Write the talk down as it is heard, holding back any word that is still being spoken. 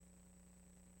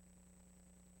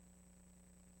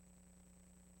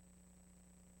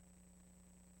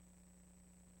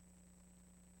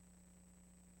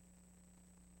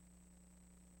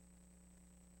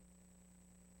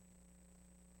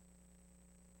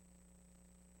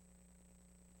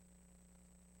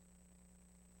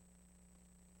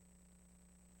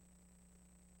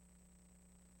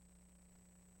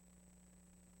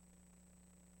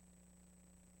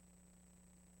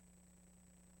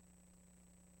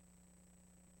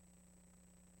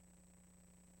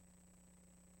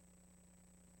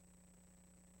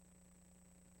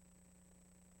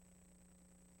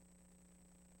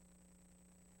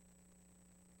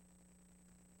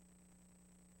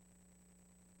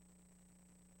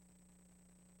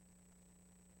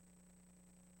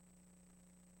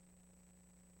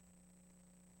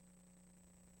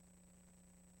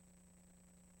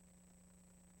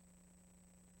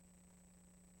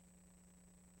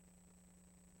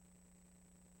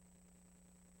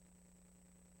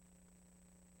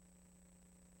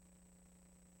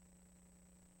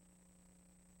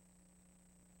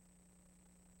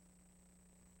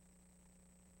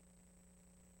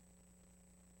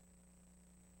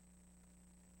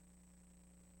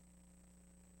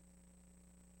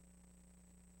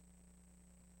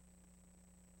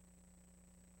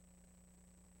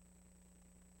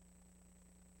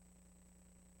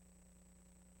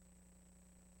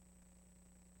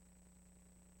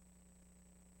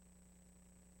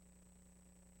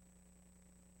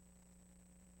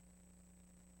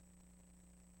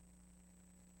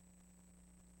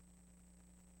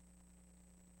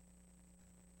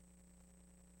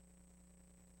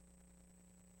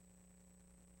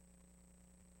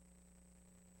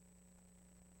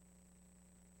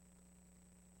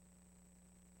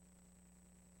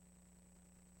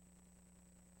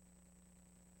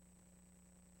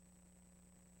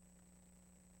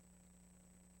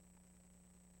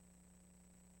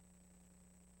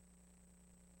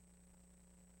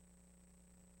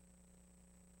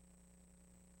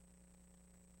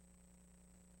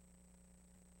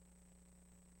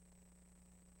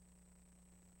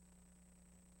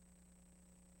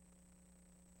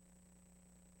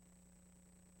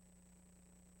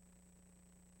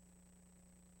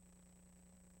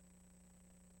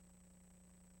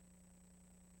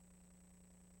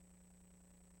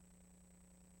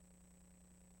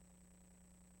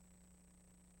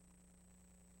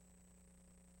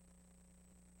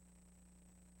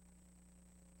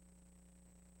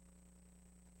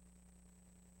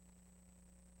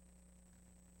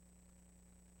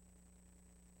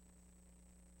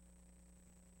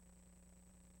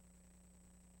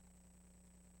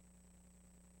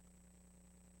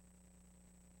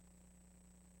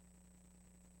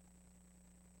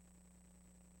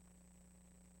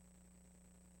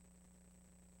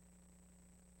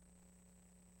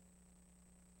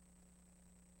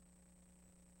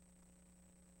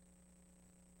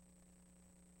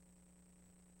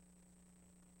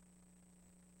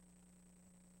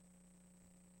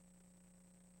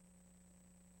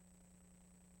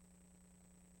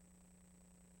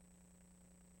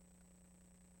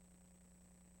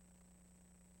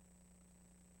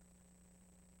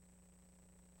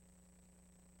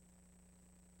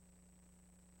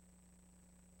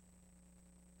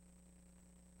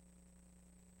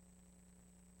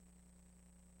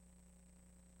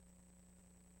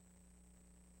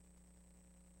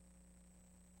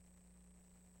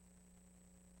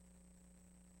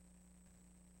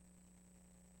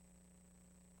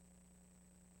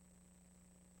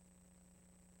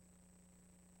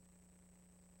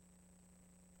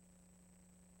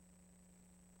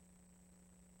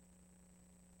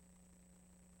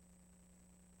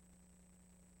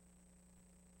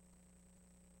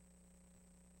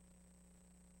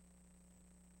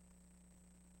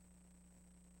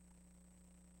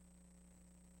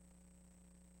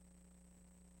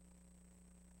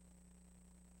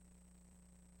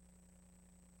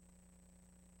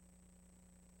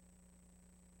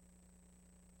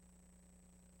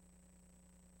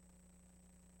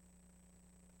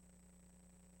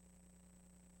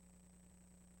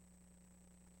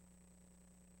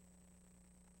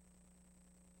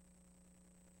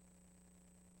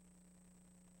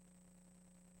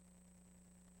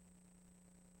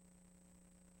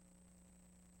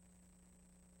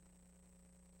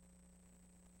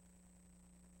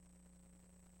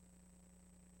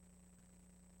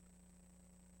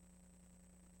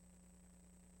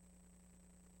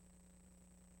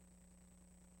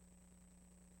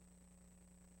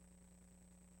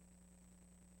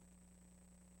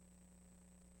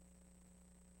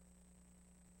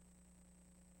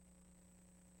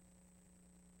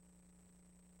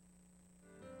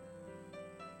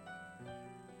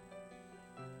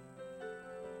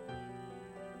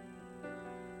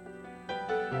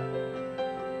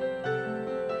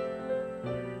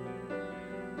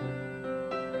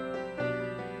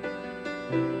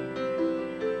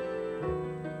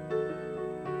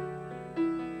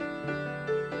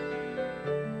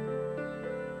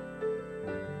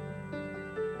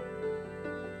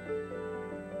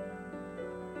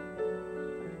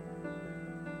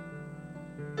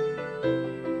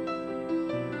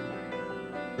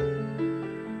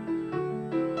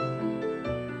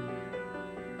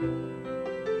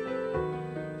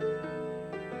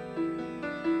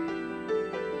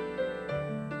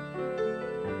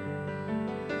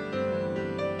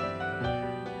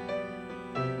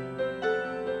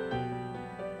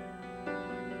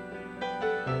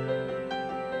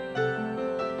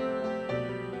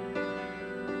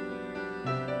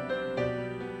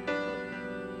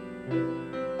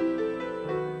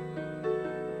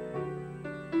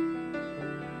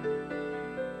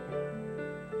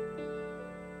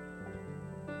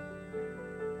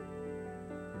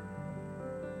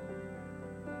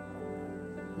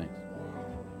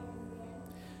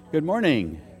Good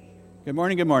morning. Good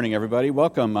morning, everybody.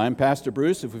 Welcome. I'm Pastor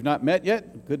Bruce. If we've not met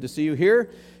yet, good to see you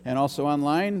here and also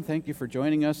online. Thank you for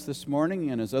joining us this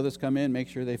morning. And as others come in, make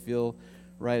sure they feel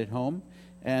right at home.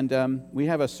 And we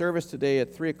have a service today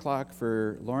at 3 o'clock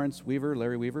for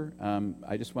Larry Weaver.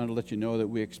 I just wanted to let you know that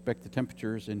we expect the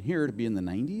temperatures in here to be in the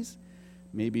 90s,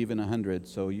 maybe even 100.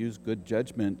 So use good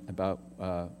judgment about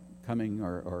coming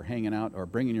or hanging out or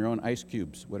bringing your own ice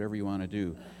cubes, whatever you want to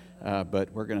do.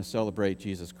 But we're going to celebrate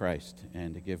Jesus Christ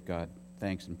and to give God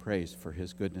thanks and praise for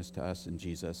his goodness to us in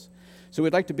Jesus. So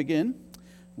we'd like to begin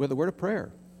with a word of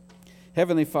prayer.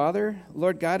 Heavenly Father,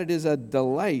 Lord God, it is a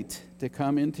delight to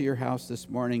come into your house this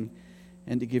morning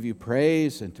and to give you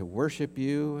praise and to worship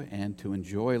you and to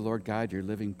enjoy, Lord God, your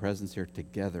living presence here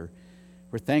together.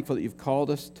 We're thankful that you've called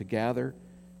us to gather,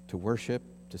 to worship,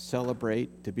 to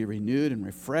celebrate, to be renewed and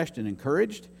refreshed and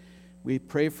encouraged. We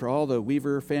pray for all the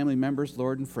Weaver family members,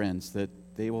 Lord, and friends, that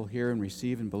they will hear and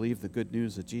receive and believe the good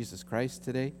news of Jesus Christ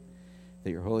today,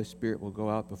 that your Holy Spirit will go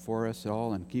out before us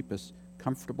all and keep us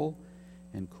comfortable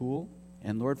and cool.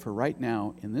 And Lord, for right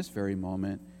now, in this very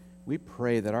moment, we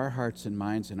pray that our hearts and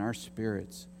minds and our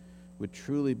spirits would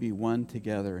truly be one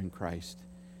together in Christ,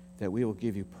 that we will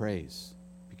give you praise,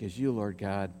 because you, Lord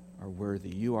God, are worthy.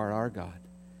 You are our God.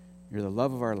 You're the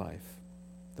love of our life,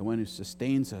 the one who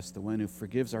sustains us, the one who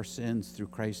forgives our sins through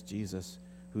Christ Jesus,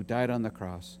 who died on the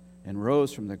cross and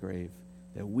rose from the grave,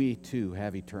 that we too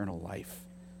have eternal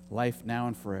life now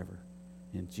and forever.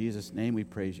 In Jesus' name we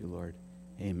praise you, Lord.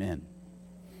 Amen.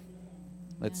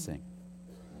 Let's sing.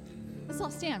 Let's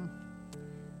all stand.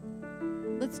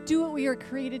 Let's do what we are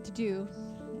created to do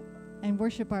and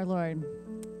worship our Lord.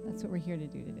 That's what we're here to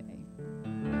do today.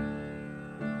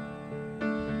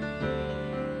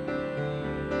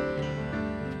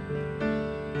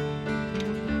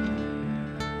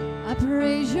 I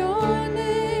praise your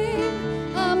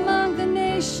name among the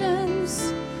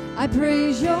nations. I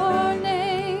praise your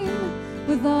name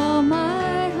with all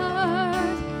my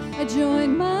heart. I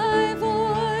join my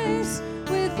voice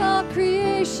with all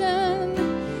creation,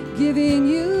 giving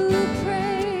you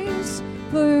praise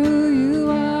for who you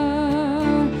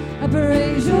are. I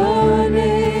praise your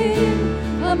name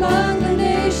among the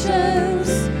nations.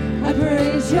 I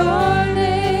praise your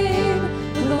name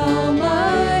with all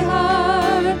my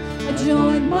heart.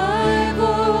 Join my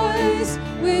voice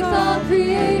with all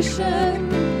creation,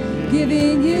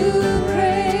 giving you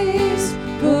praise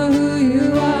for who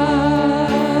you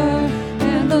are.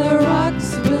 And the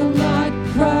rocks will not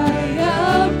cry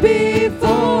out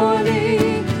before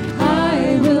me.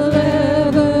 I will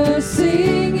ever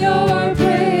sing your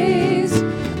praise.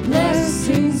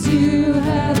 Blessings you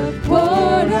have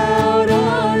poured out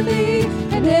on me,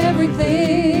 and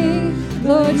everything,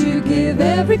 Lord, you give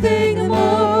everything and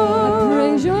more.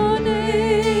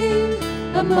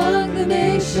 Among the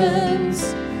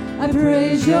nations, I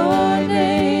praise your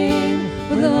name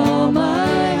with all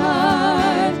my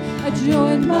heart. I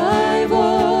join my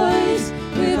voice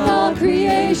with all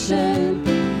creation,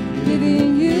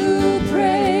 giving you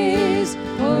praise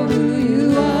for who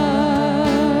you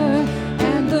are.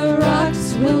 And the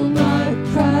rocks will not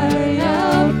cry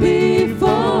out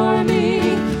before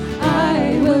me.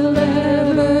 I will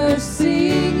ever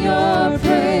sing your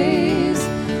praise.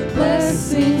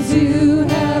 Blessings you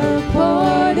have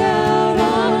poured out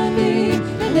on me,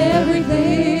 and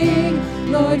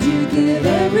everything, Lord, you give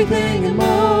everything and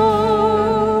more.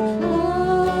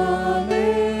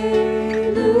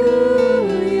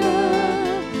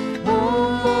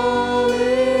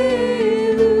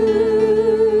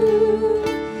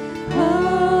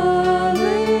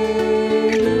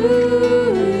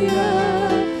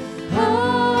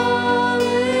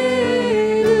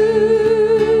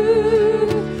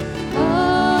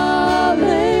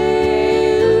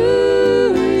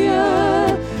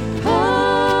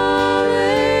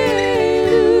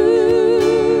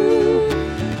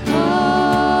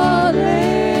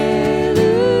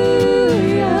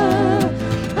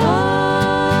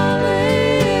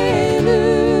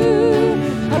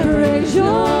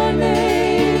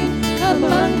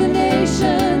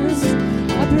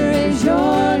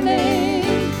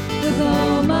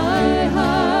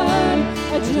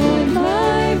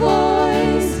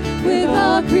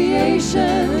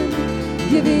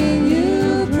 Giving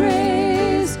you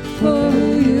praise for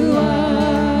who you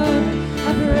are.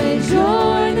 I praise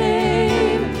your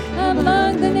name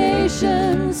among the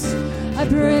nations. I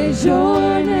praise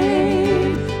your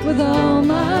name with all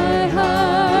my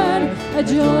I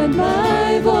join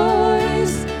my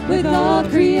voice with all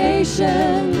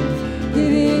creation,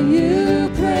 giving you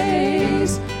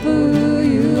praise for who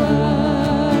you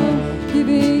are,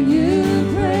 giving you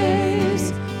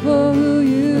praise for who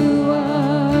you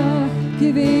are,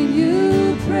 giving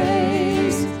you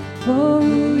praise for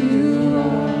who you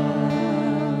are.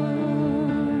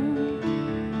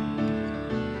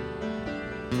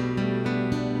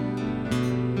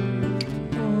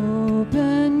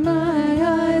 Open my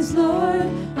eyes, Lord,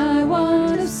 I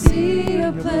want to see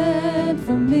your plan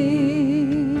for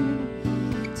me,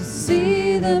 to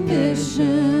see the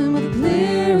mission with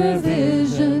clearer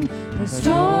vision, press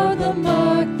toward the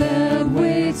mark that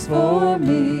waits for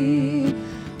me.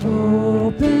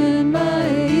 Open my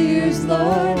ears,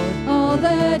 Lord, all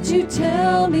that you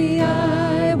tell me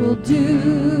I will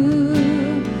do,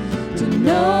 to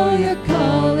know your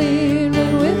calling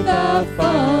and without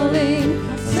falling,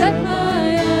 set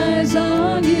my eyes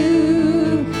on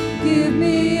you. Give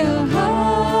me a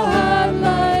heart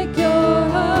like your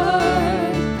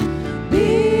heart,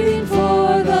 beating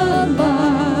for the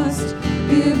lost.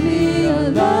 Give me a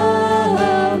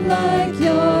love like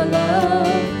your love,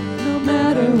 no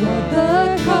matter what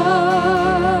the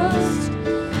cost.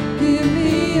 Give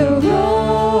me a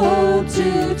road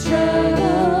to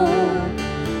travel,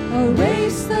 a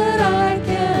race that I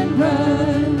can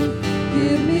run.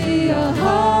 Give me a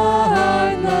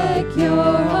heart like your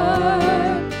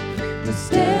heart, to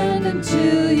stand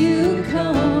until you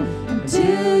come,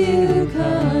 until you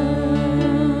come.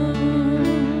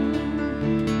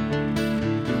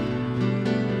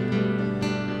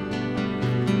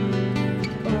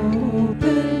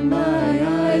 Open my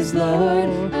eyes,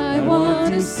 Lord, I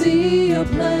want to see your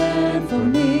plan for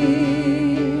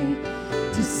me,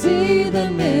 to see the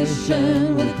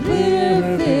mission with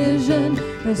clear vision,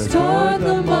 press toward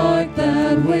the mark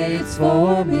that waits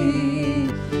for me.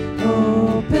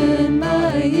 Open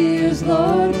my ears,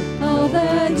 Lord, all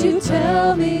that you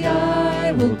tell me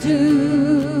I will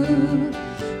do,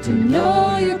 to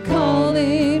know your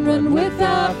calling, run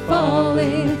without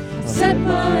falling, set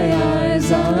my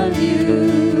eyes on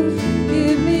you.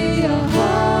 Give me a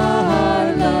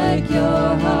heart like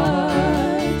your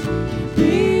heart,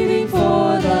 beating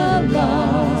for the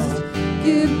lost.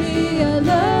 Give me a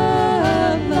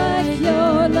love like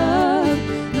your love,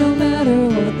 no matter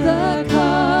what the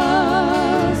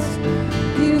cost.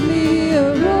 Give me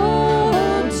a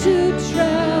road to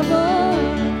travel,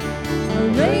 a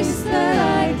race that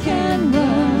I can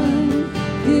run.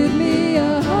 Give me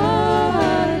a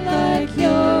heart like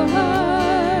your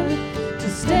heart, to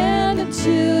stand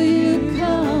until you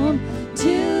come,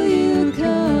 till you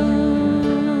come.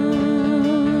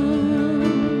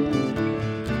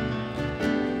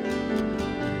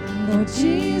 Lord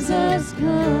Jesus,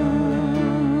 come.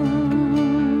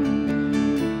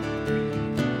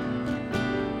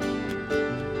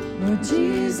 Lord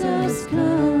Jesus,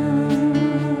 come.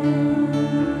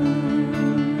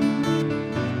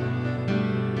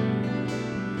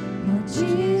 Lord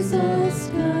Jesus,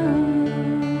 come.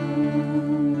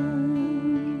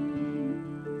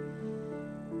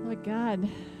 Lord God,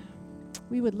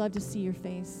 we would love to see your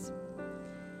face.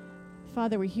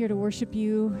 Father, we're here to worship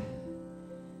you.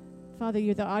 Father,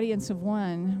 you're the audience of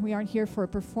one. We aren't here for a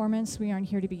performance. We aren't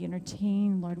here to be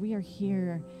entertained. Lord, we are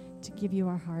here to give you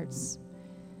our hearts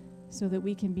so that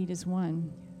we can beat as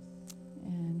one.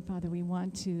 And Father, we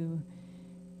want to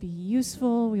be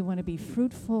useful. We want to be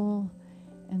fruitful.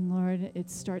 And Lord,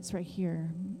 it starts right here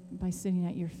by sitting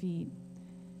at your feet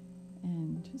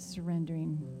and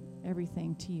surrendering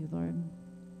everything to you, Lord.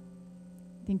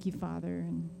 Thank you, Father.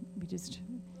 And we just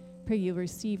pray you'll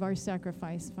receive our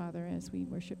sacrifice, Father, as we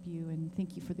worship you. And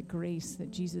thank you for the grace that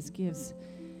Jesus gives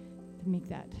to make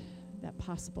that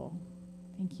possible.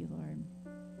 Thank you, Lord.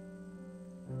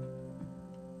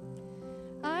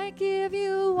 I give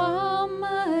you all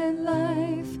my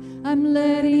life, I'm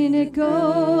letting it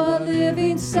go, a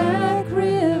living sacrifice,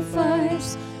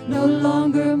 no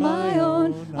longer my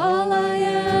own. All I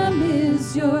am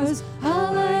is yours,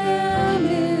 all I am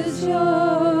is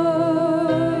yours.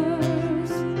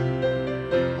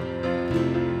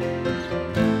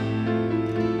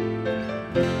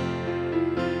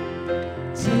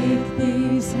 Take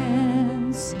these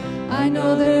hands, I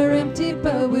know they're empty,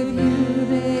 but with you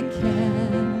they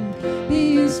can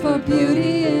be used for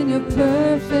beauty in your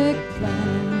perfect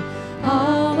plan.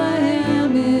 All I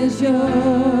am is yours.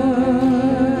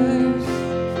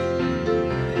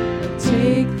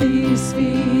 Take these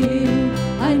feet,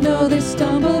 I know they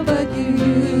stumble, but you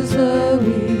use the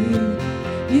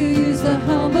weak, you use the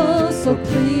humble, so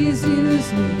please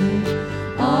use me.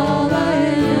 All I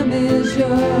am is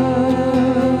yours.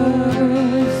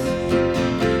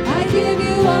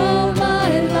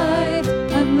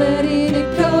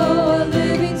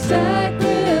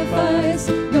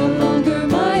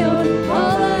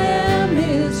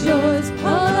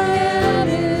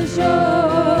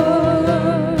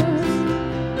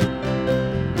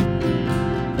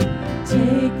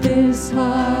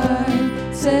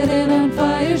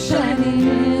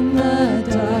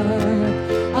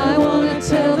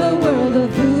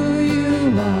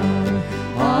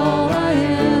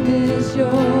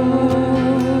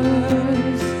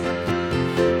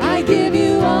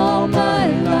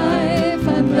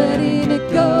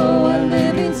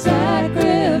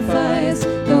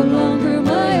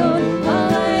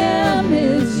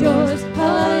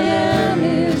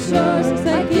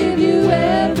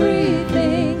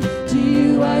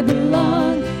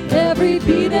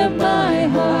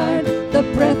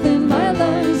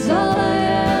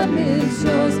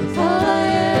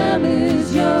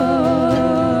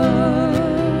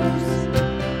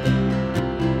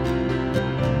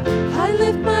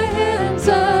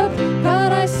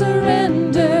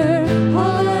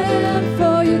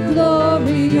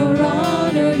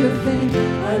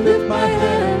 my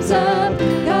hands up,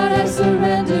 God, I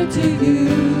surrender to you.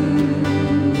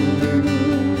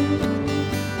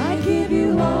 I give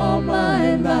you all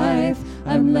my life,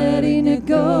 I'm letting it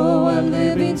go, a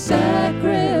living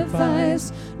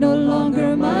sacrifice, no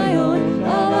longer my own.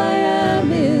 All I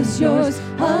am is yours,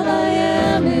 all I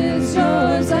am is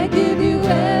yours. I give you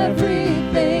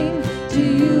everything, to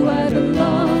you I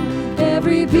belong.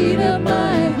 Every beat of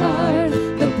my heart,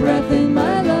 the breath in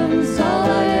my lungs, all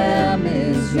I am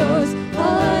is yours,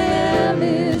 all I am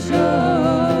is yours.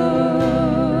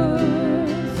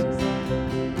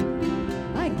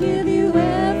 I give you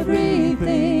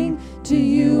everything, to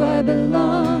you I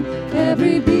belong.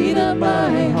 Every beat of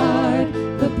my heart,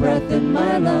 the breath in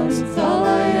my lungs, all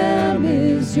I am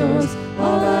is yours,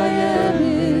 all I am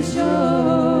is yours.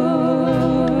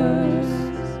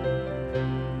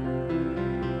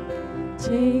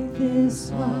 Take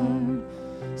this heart,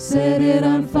 set it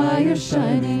on fire,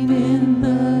 shining in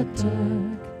the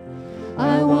dark.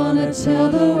 I want to tell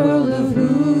the world of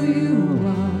who you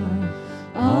are.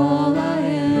 All I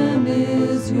am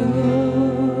is yours.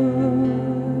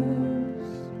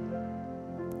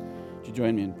 Would you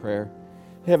join me in prayer?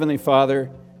 Heavenly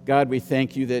Father, God, we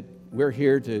thank you that we're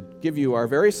here to give you our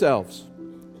very selves.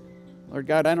 Lord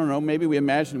God, I don't know, maybe we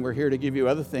imagine we're here to give you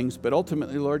other things, but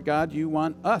ultimately, Lord God, you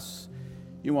want us.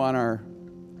 You want our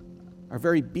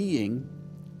very being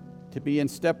to be in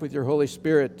step with your Holy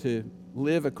Spirit, to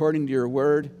live according to your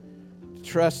word, to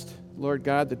trust, Lord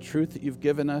God, the truth that you've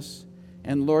given us,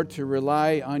 and Lord, to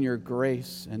rely on your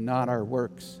grace and not our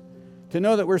works. To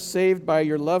know that we're saved by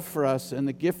your love for us and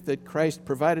the gift that Christ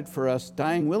provided for us,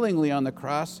 dying willingly on the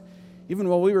cross, even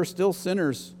while we were still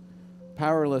sinners,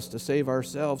 powerless to save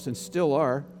ourselves, and still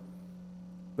are.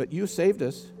 But you saved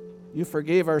us. You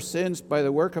forgave our sins by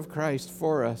the work of Christ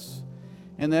for us.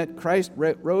 And that Christ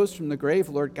rose from the grave,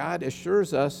 Lord God,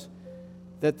 assures us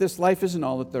that this life isn't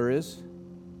all that there is,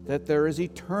 that there is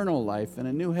eternal life and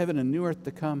a new heaven and new earth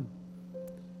to come.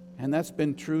 And that's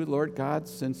been true, Lord God,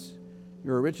 since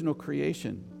your original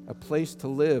creation, a place to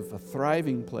live, a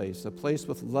thriving place, a place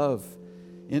with love,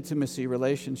 intimacy,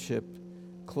 relationship,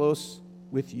 close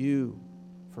with you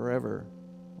forever.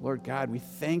 Lord God, we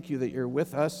thank you that you're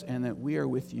with us and that we are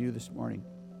with you this morning.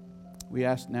 We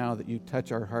ask now that you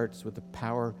touch our hearts with the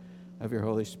power of your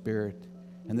Holy Spirit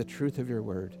and the truth of your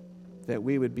word, that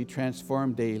we would be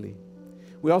transformed daily.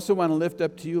 We also want to lift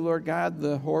up to you, Lord God,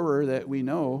 the horror that we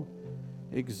know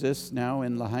exists now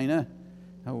in Lahaina,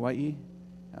 Hawaii.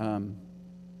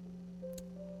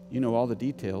 You know all the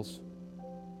details.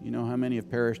 You know how many have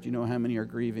perished. You know how many are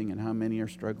grieving and how many are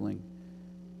struggling.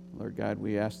 Lord God,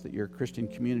 we ask that your Christian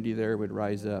community there would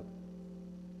rise up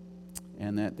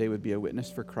and that they would be a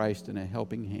witness for Christ and a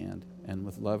helping hand and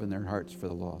with love in their hearts for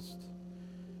the lost.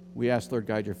 We ask, Lord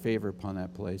God, your favor upon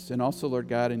that place. And also, Lord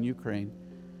God, in Ukraine,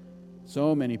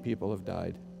 so many people have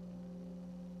died.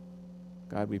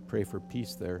 God, we pray for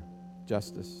peace there,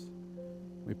 justice.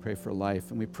 We pray for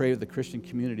life. And we pray the Christian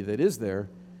community that is there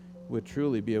would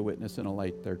truly be a witness and a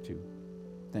light there too.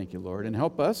 Thank you, Lord. And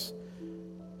help us,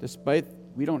 despite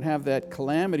we don't have that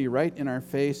calamity right in our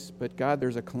face, but God,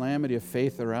 there's a calamity of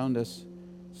faith around us.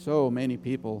 So many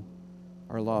people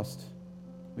are lost.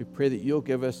 We pray that you'll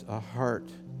give us a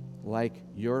heart like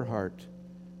your heart,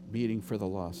 beating for the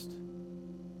lost.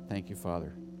 Thank you,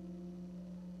 Father.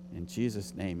 In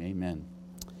Jesus' name, amen.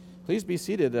 Please be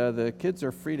seated. The kids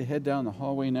are free to head down the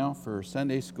hallway now for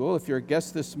Sunday school. If you're a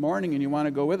guest this morning and you want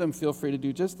to go with them, feel free to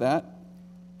do just that.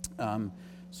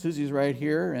 Susie's right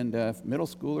here, and middle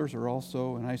schoolers are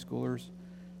also, and high schoolers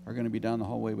are going to be down the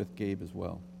hallway with Gabe as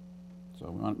well.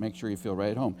 So we want to make sure you feel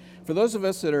right at home. For those of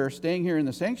us that are staying here in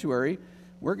the sanctuary,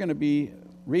 we're going to be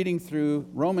reading through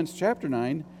Romans chapter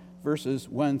 9, verses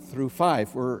 1 through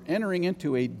 5. We're entering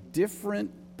into a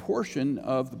different portion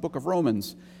of the book of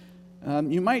Romans.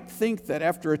 You might think that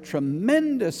after a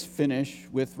tremendous finish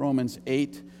with Romans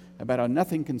 8, about how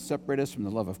nothing can separate us from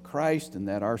the love of Christ and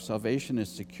that our salvation is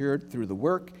secured through the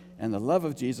work and the love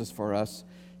of Jesus for us,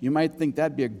 you might think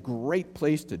that'd be a great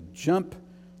place to jump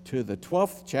to the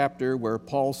 12th chapter where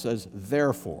Paul says,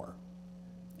 therefore.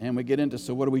 And we get into,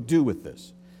 so what do we do with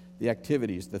this? The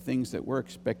activities, the things that we're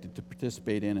expected to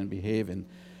participate in and behave in.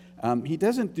 He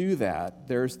doesn't do that.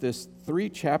 There's this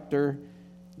 3-chapter,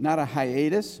 not a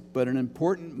hiatus, but an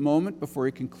important moment before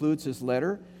he concludes his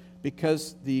letter,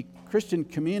 because the Christian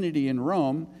community in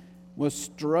Rome was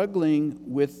struggling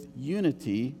with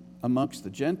unity amongst the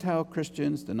Gentile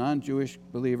Christians, the non-Jewish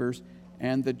believers,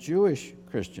 and the Jewish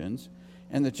Christians.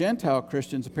 And the Gentile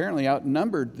Christians apparently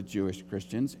outnumbered the Jewish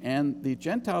Christians, and the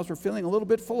Gentiles were feeling a little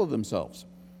bit full of themselves,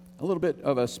 a little bit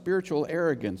of a spiritual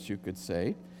arrogance, you could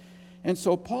say. And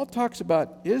so Paul talks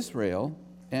about Israel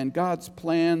and God's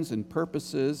plans and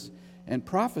purposes and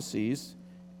prophecies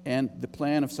and the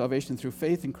plan of salvation through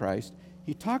faith in Christ.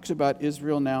 He talks about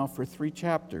Israel now for 3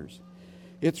 chapters.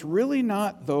 It's really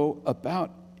not, though,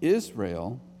 about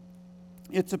Israel.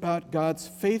 It's about God's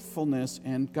faithfulness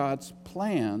and God's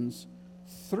plans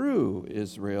through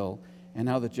Israel and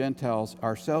how the Gentiles,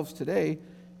 ourselves today,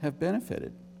 have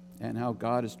benefited and how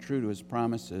God is true to his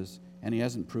promises and he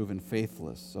hasn't proven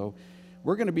faithless. So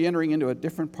we're going to be entering into a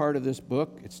different part of this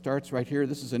book. It starts right here.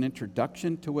 This is an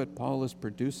introduction to what Paul is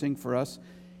producing for us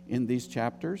in these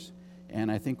chapters.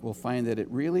 And I think we'll find that it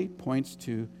really points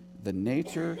to the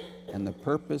nature and the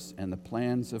purpose and the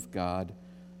plans of God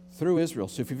through Israel.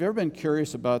 So if you've ever been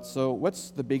curious about, so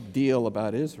what's the big deal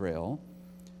about Israel?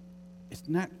 It's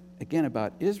not, again,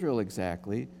 about Israel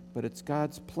exactly, but it's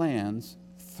God's plans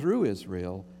through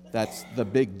Israel. That's the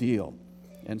big deal.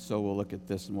 And so we'll look at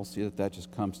this and we'll see that that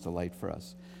just comes to light for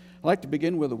us. I'd like to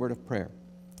begin with a word of prayer.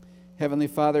 Heavenly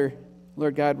Father,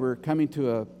 Lord God, we're coming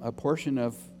to a portion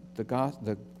of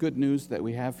the good news that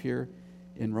we have here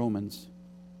in Romans.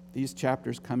 These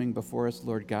chapters coming before us,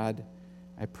 Lord God,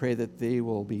 I pray that they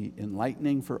will be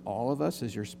enlightening for all of us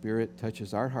as your Spirit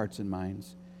touches our hearts and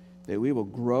minds, that we will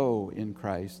grow in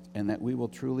Christ and that we will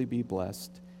truly be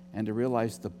blessed and to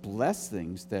realize the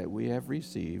blessings that we have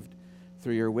received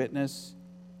through your witness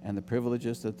and the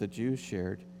privileges that the Jews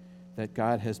shared, that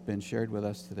God has been shared with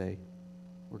us today.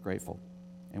 We're grateful.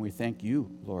 And we thank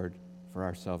you, Lord, for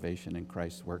our salvation in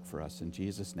Christ's work for us. In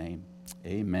Jesus' name,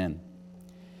 amen.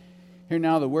 Hear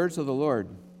now the words of the Lord.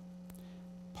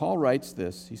 Paul writes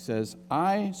this. He says,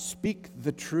 I speak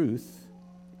the truth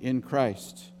in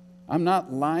Christ. I'm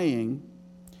not lying.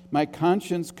 My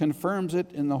conscience confirms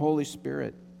it in the Holy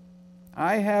Spirit.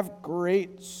 I have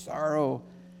great sorrow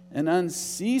and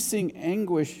unceasing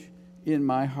anguish in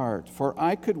my heart, for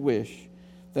I could wish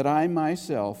that I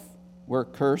myself were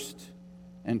cursed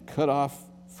and cut off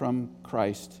from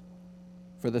Christ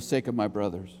for the sake of my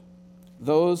brothers,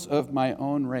 those of my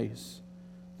own race,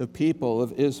 the people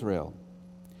of Israel.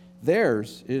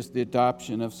 Theirs is the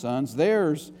adoption of sons.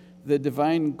 Theirs the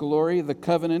divine glory, the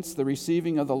covenants, the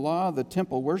receiving of the law, the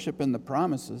temple worship, and the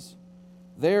promises.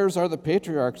 Theirs are the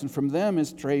patriarchs, and from them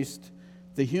is traced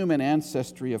the human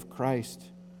ancestry of Christ,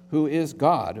 who is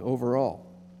God over all,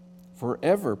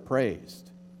 forever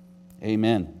praised.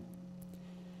 Amen.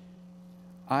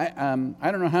 I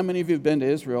don't know how many of you have been to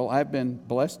Israel. I've been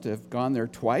blessed to have gone there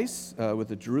twice with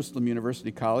the Jerusalem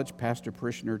University College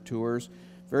pastor-parishioner tours.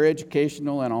 Very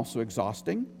educational and also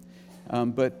exhausting,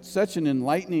 but such an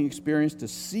enlightening experience to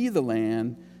see the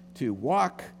land, to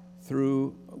walk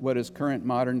through what is current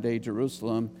modern-day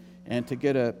Jerusalem, and to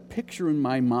get a picture in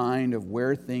my mind of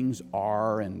where things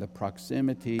are and the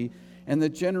proximity and the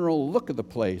general look of the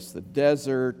place, the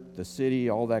desert, the city,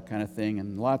 all that kind of thing,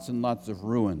 and lots of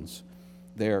ruins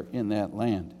there in that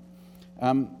land.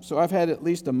 So I've had at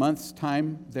least a month's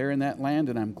time there in that land,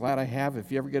 and I'm glad I have.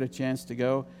 If you ever get a chance to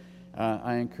go,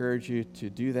 I encourage you to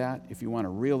do that. If you want a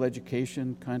real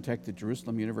education, contact the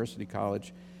Jerusalem University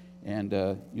College,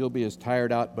 and you'll be as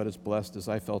tired out but as blessed as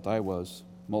I felt I was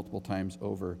multiple times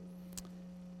over.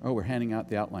 Oh, we're handing out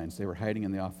the outlines. They were hiding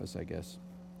in the office, I guess.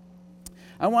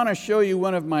 I want to show you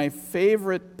one of my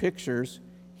favorite pictures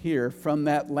here from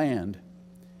that land.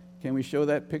 Can we show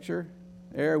that picture?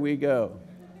 There we go.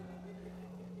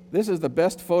 This is the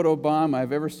best photo bomb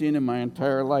I've ever seen in my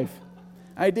entire life.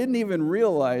 I didn't even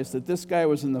realize that this guy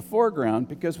was in the foreground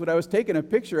because what I was taking a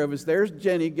picture of is there's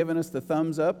Jenny giving us the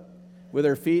thumbs up with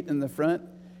her feet in the front,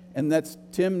 and that's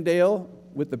Tim Dale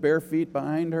with the bare feet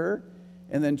behind her,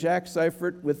 and then Jack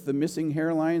Seifert with the missing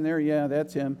hairline there. Yeah,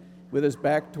 that's him with his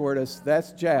back toward us.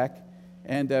 That's Jack,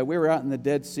 and we were out in the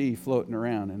Dead Sea floating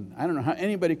around, and I don't know how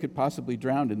anybody could possibly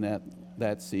drown in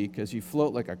that sea because you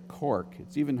float like a cork.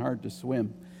 It's even hard to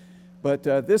swim. But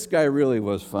this guy really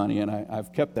was funny, and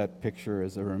I've kept that picture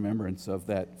as a remembrance of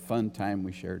that fun time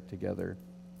we shared together.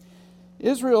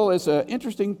 Israel is an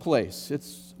interesting place.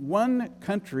 It's one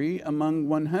country among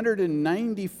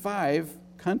 195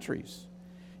 countries.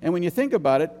 And when you think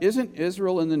about it, isn't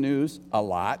Israel in the news a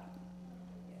lot?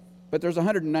 But there's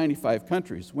 195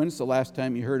 countries. When's the last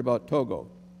time you heard about Togo?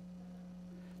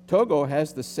 Togo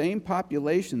has the same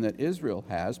population that Israel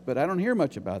has, but I don't hear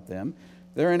much about them.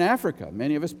 They're in Africa.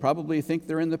 Many of us probably think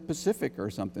they're in the Pacific or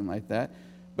something like that,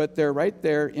 but they're right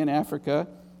there in Africa,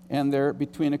 and they're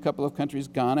between a couple of countries,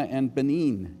 Ghana and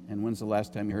Benin. And when's the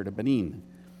last time you heard of Benin?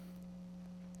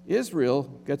 Israel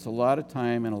gets a lot of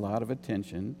time and a lot of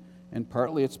attention, and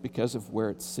partly it's because of where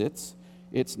it sits.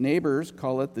 Its neighbors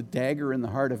call it the dagger in the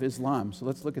heart of Islam. So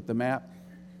let's look at the map.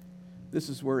 This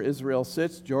is where Israel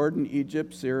sits: Jordan,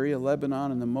 Egypt, Syria,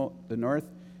 Lebanon in the north.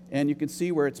 And you can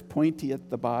see where it's pointy at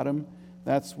the bottom.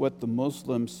 That's what the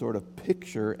Muslims sort of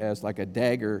picture as like a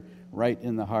dagger right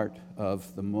in the heart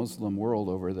of the Muslim world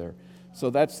over there. So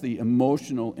that's the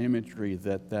emotional imagery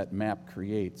that that map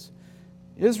creates.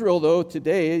 Israel, though,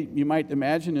 today, you might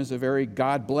imagine, is a very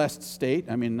God-blessed state.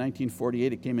 I mean, in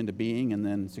 1948 it came into being, and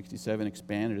then 1967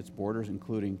 expanded its borders,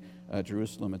 including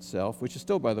Jerusalem itself, which is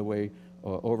still, by the way,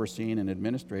 overseen and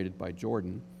administrated by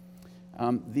Jordan.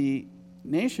 The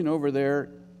nation over there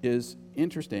is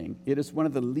interesting. It is one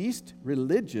of the least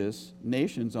religious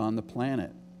nations on the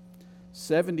planet.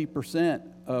 70%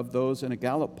 of those in a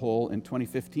Gallup poll in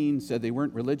 2015 said they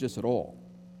weren't religious at all.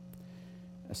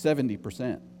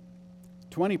 70%.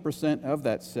 20% of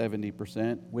that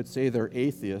 70% would say they're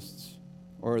atheists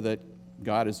or that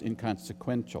God is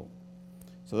inconsequential.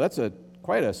 So that's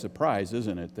quite a surprise,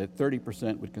 isn't it, that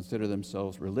 30% would consider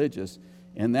themselves religious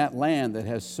in that land that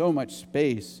has so much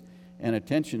space and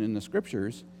attention in the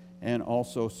Scriptures and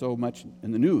also so much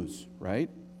in the news, right?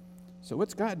 So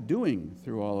what's God doing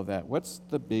through all of that? What's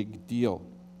the big deal?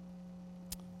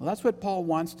 Well, that's what Paul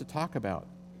wants to talk about.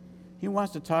 He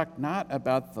wants to talk not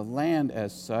about the land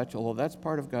as such, although that's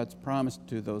part of God's promise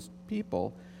to those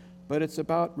people, but it's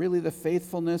about really the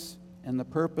faithfulness and the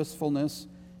purposefulness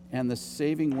and the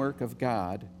saving work of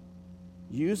God,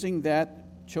 using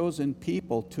that chosen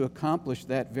people to accomplish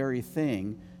that very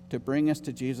thing, to bring us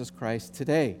to Jesus Christ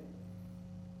today.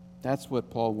 That's what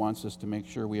Paul wants us to make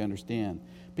sure we understand.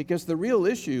 Because the real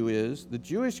issue is the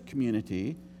Jewish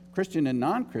community, Christian and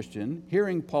non-Christian,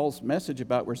 hearing Paul's message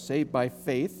about we're saved by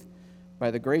faith, by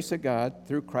the grace of God,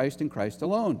 through Christ and Christ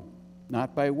alone,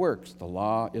 not by works. The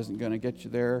law isn't going to get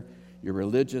you there. Your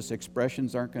religious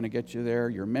expressions aren't going to get you there.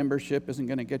 Your membership isn't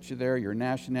going to get you there. Your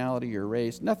nationality, your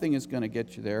race, nothing is going to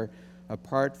get you there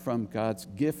apart from God's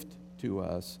gift to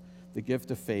us, the gift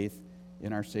of faith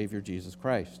in our Savior Jesus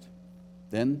Christ.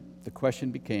 Then the question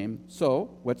became,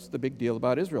 so what's the big deal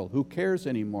about Israel? Who cares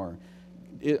anymore?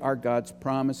 Are God's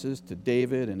promises to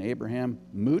David and Abraham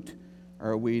moot?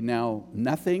 Are we now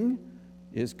nothing?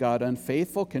 Is God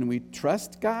unfaithful? Can we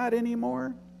trust God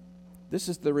anymore? This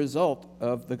is the result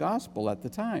of the gospel at the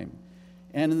time.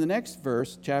 And in the next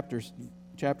verse, chapter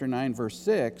 9, verse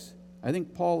 6, I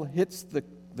think Paul hits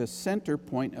the center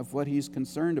point of what he's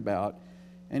concerned about.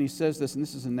 And he says this, and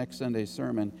this is in next Sunday's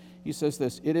sermon. He says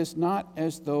this: it is not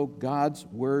as though God's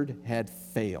word had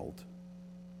failed.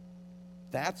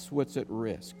 That's what's at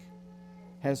risk.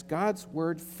 Has God's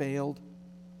word failed?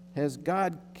 Has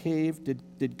God caved?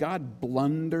 Did God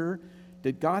blunder?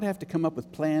 Did God have to come up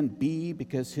with plan B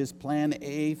because his plan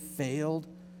A failed?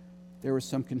 There was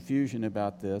some confusion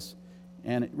about this,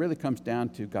 and it really comes down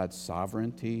to God's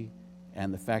sovereignty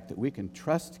and the fact that we can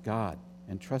trust God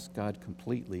and trust God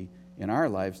completely in our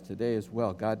lives today as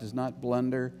well. God does not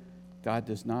blunder. God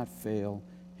does not fail.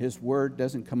 His word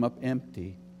doesn't come up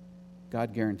empty.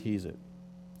 God guarantees it.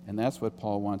 And that's what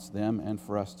Paul wants them and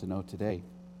for us to know today.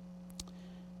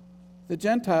 The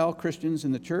Gentile Christians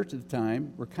in the church at the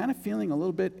time were kind of feeling a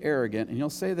little bit arrogant, and he'll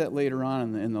say that later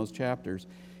on in those chapters.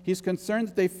 He's concerned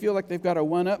that they feel like they've got a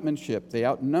one-upmanship. They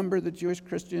outnumber the Jewish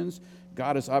Christians.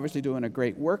 God is obviously doing a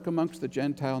great work amongst the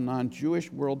Gentile,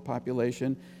 non-Jewish world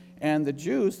population, and the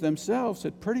Jews themselves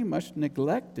had pretty much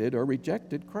neglected or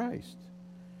rejected Christ.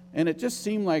 And it just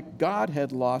seemed like God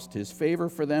had lost his favor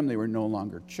for them. They were no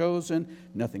longer chosen,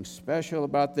 nothing special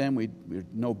about them. We're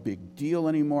no big deal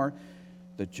anymore.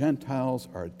 The Gentiles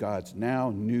are God's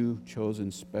now new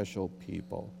chosen special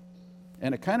people.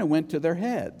 And it kind of went to their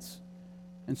heads.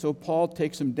 And so Paul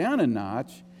takes them down a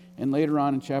notch, and later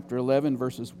on in chapter 11,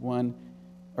 verses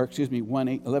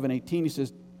 11:18, he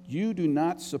says, you do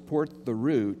not support the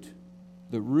root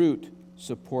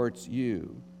supports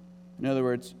you. In other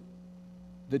words,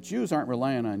 the Jews aren't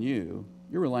relying on you.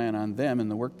 You're relying on them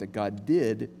and the work that God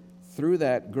did through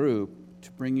that group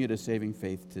to bring you to saving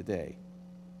faith today.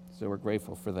 So we're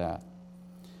grateful for that.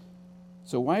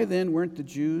 So why then weren't the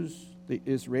Jews, the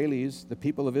Israelis, the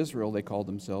people of Israel, they called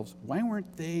themselves, why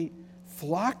weren't they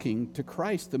flocking to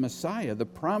Christ, the Messiah, the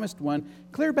promised one?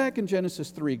 Clear back in Genesis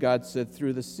 3, God said,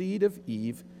 through the seed of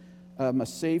Eve, a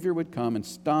Savior would come and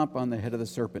stomp on the head of the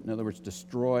serpent. In other words,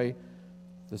 destroy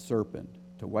the serpent,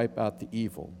 to wipe out the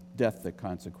evil, death the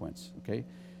consequence, okay?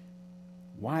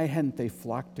 Why hadn't they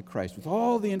flocked to Christ with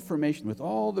all the information, with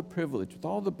all the privilege, with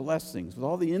all the blessings, with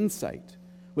all the insight,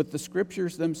 with the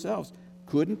Scriptures themselves?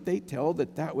 Couldn't they tell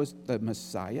that that was the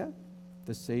Messiah,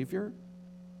 the Savior?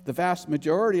 The vast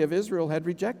majority of Israel had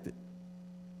rejected.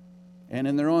 And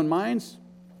in their own minds,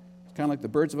 It's kind of like the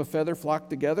birds of a feather flock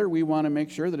together. We want to make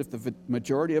sure that if the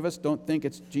majority of us don't think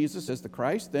it's Jesus as the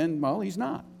Christ, then, well, he's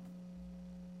not.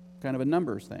 Kind of a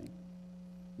numbers thing.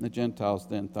 And the Gentiles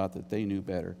then thought that they knew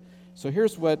better. So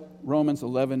here's what Romans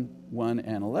 11:1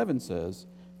 and 11 says.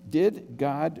 Did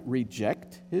God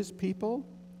reject his people?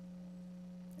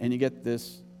 And you get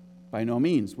this, by no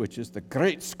means, which is the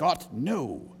great Scott,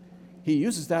 no. He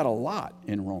uses that a lot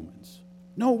in Romans.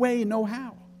 No way, no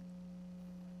how.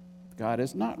 God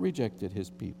has not rejected his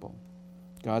people.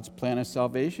 God's plan of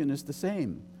salvation is the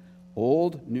same.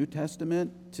 Old, New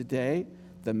Testament, today,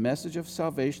 the message of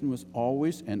salvation was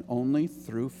always and only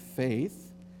through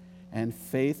faith, and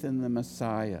faith in the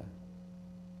Messiah.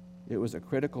 It was a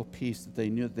critical piece that they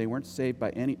knew that they weren't saved by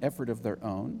any effort of their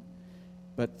own,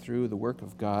 but through the work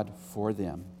of God for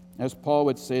them. As Paul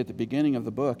would say at the beginning of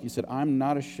the book, he said, I'm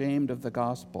not ashamed of the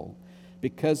gospel,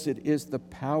 because it is the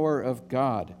power of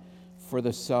God for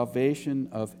the salvation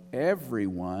of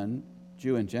everyone,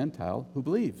 Jew and Gentile, who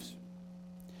believes.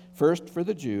 First for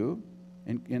the Jew,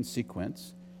 in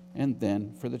sequence, and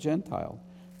then for the Gentile.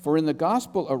 For in the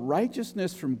gospel, a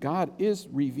righteousness from God is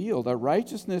revealed, a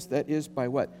righteousness that is by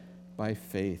what? By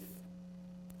faith.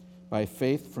 By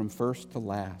faith from first to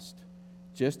last.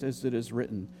 Just as it is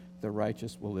written, the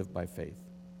righteous will live by faith.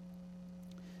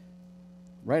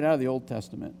 Right out of the Old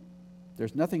Testament.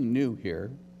 There's nothing new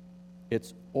here.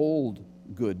 It's old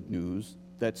good news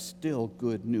that's still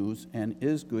good news and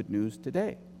is good news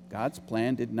today. God's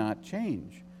plan did not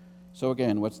change. So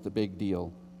again, what's the big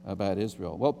deal about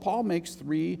Israel? Well, Paul makes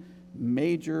three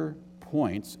major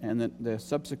points, and the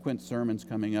subsequent sermons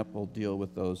coming up will deal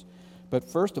with those. But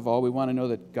first of all, we want to know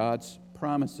that God's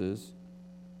promises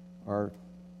are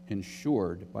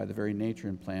ensured by the very nature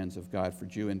and plans of God for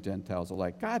Jew and Gentiles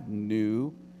alike. God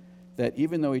knew that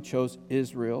even though he chose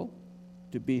Israel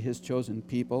to be his chosen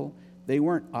people, they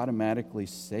weren't automatically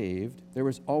saved. There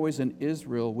was always an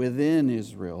Israel within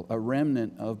Israel, a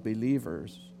remnant of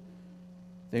believers.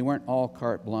 They weren't all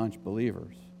carte blanche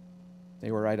believers.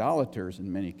 They were idolaters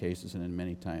in many cases and in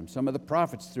many times. Some of the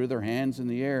prophets threw their hands in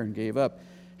the air and gave up.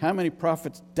 How many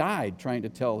prophets died trying to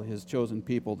tell his chosen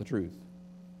people the truth?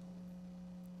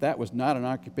 That was not an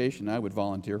occupation I would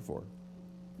volunteer for.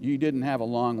 You didn't have a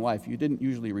long life. You didn't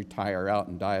usually retire out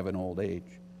and die of an old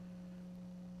age.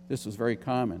 This was very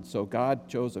common. So God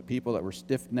chose a people that were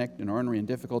stiff-necked and ornery and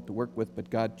difficult to work with, but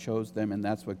God chose them, and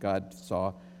that's what God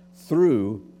saw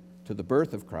through to the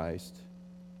birth of Christ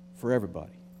for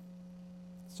everybody.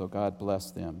 So God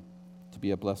blessed them to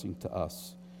be a blessing to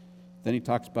us. Then he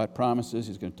talks about promises.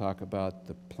 He's going to talk about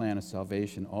the plan of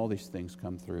salvation. All these things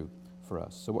come through for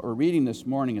us. So what we're reading this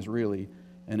morning is really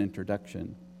an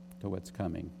introduction to what's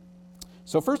coming.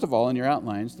 So first of all, in your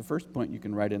outlines, the first point you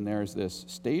can write in there is this: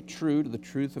 stay true to the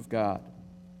truth of God.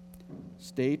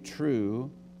 Stay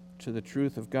true to the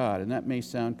truth of God. And that may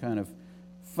sound kind of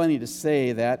funny to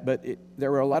say that, but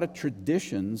there were a lot of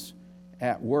traditions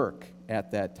at work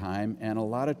at that time, and a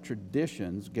lot of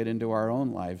traditions get into our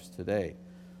own lives today.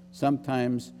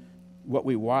 Sometimes what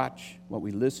we watch, what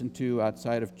we listen to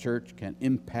outside of church can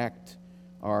impact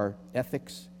our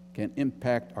ethics, can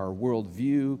impact our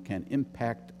worldview, can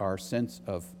impact our sense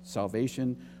of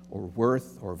salvation or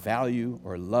worth or value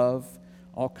or love.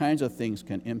 All kinds of things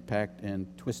can impact and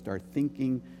twist our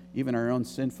thinking. Even our own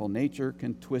sinful nature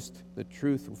can twist the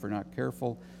truth if we're not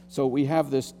careful. So we have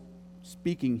this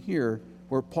speaking here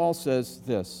where Paul says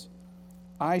this: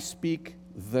 I speak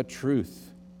the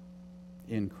truth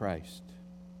in Christ.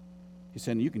 He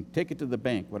said, you can take it to the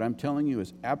bank. What I'm telling you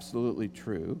is absolutely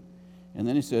true. And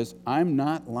then he says, I'm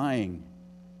not lying,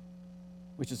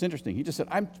 which is interesting. He just said,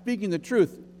 I'm speaking the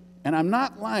truth, and I'm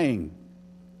not lying.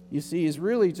 You see, he's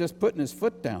really just putting his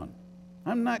foot down.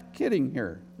 I'm not kidding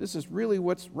here. This is really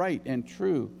what's right and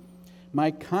true.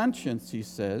 My conscience, he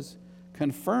says,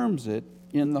 confirms it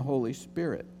in the Holy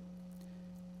Spirit.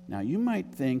 Now, you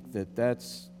might think that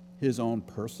that's his own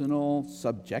personal,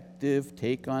 subjective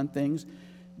take on things.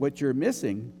 What you're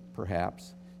missing,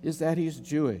 perhaps, is that he's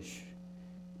Jewish.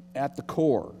 At the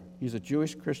core, he's a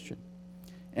Jewish Christian.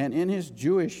 And in his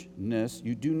Jewishness,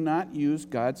 you do not use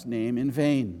God's name in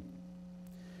vain.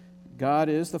 God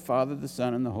is the Father, the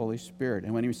Son, and the Holy Spirit.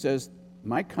 And when he says,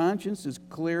 my conscience is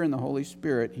clear in the Holy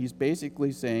Spirit, he's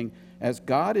basically saying, as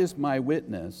God is my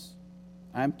witness,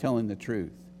 I'm telling the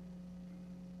truth.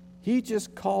 He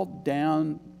just called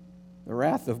down the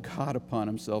wrath of God upon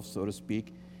himself, so to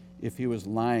speak, if he was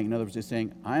lying. In other words, he's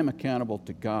saying, I'm accountable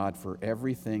to God for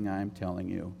everything I'm telling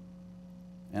you.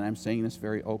 And I'm saying this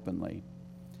very openly.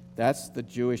 That's the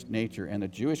Jewish nature. And a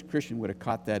Jewish Christian would have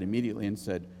caught that immediately and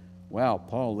said, wow,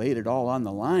 Paul laid it all on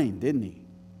the line, didn't he?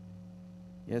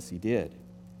 Yes, he did.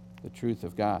 The truth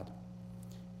of God.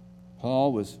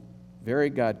 Paul was very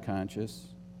God-conscious.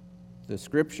 The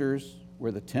Scriptures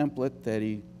were the template that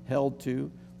he held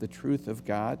to, the truth of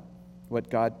God.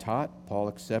 What God taught, Paul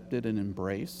accepted and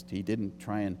embraced. He didn't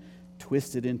try and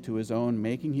twist it into his own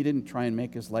making. He didn't try and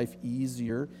make his life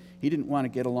easier. He didn't want to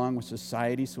get along with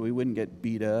society so he wouldn't get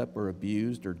beat up or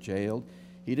abused or jailed.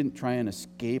 He didn't try and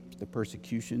escape the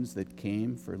persecutions that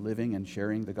came for living and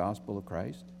sharing the gospel of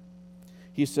Christ.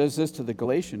 He says this to the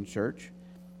Galatian church,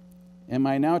 "Am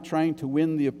I now trying to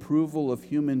win the approval of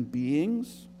human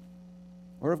beings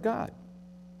or of God?"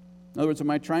 In other words, am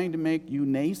I trying to make you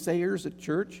naysayers at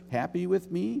church happy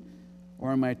with me,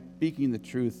 or am I speaking the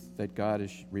truth that God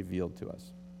has revealed to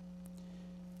us?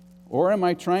 Or am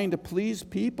I trying to please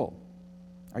people?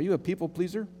 Are you a people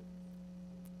pleaser?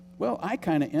 Well, I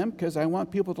kind of am because I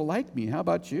want people to like me. How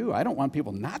about you? I don't want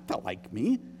people not to like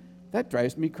me. That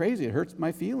drives me crazy. It hurts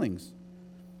my feelings.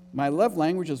 My love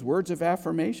language is words of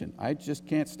affirmation. I just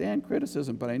can't stand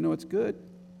criticism, but I know it's good,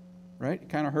 right? It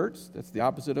kind of hurts. That's the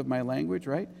opposite of my language,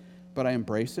 right? But I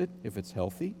embrace it if it's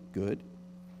healthy, good.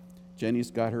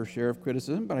 Jenny's got her share of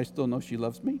criticism, but I still know she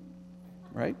loves me,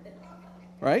 right?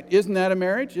 Right? Isn't that a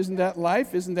marriage? Isn't that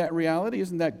life? Isn't that reality?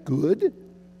 Isn't that good?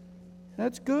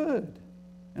 That's good.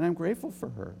 And I'm grateful for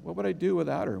her. What would I do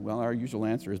without her? Well, our usual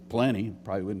answer is plenty.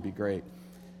 Probably wouldn't be great.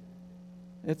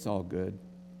 It's all good.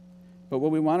 But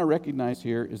what we want to recognize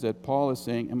here is that Paul is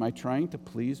saying, am I trying to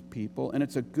please people? And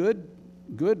it's a good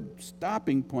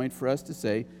stopping point for us to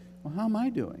say, well, how am I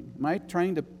doing? Am I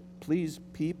trying to please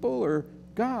people or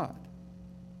God?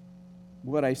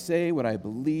 What I say, what I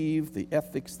believe, the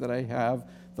ethics that I have,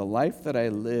 the life that I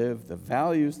live, the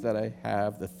values that I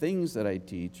have, the things that I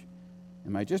teach,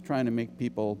 am I just trying to make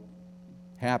people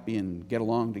happy and get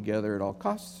along together at all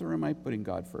costs, or am I putting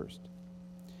God first?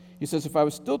 He says, if I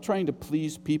was still trying to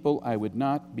please people, I would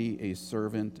not be a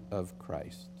servant of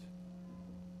Christ.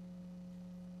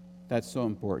 That's so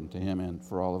important to him and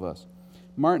for all of us.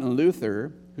 Martin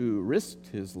Luther, who risked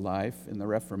his life in the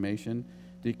Reformation,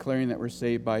 declaring that we're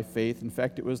saved by faith. In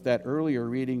fact, it was that earlier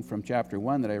reading from chapter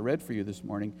 1 that I read for you this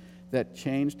morning that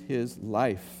changed his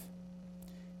life.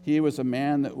 He was a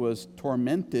man that was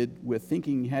tormented with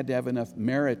thinking he had to have enough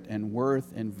merit and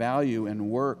worth and value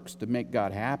and works to make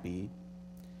God happy.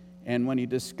 And when he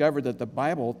discovered that the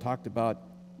Bible talked about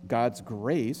God's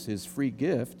grace, his free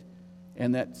gift,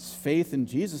 and that faith in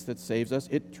Jesus that saves us,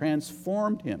 it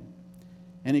transformed him.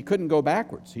 And he couldn't go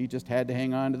backwards. He just had to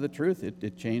hang on to the truth.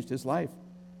 It changed his life.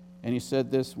 And he said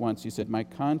this once. He said, my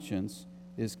conscience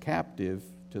is captive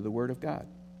to the Word of God.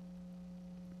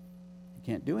 You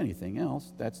can't do anything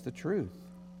else. That's the truth.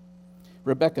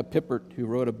 Rebecca Pippert, who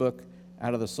wrote a book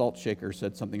out of the salt shaker,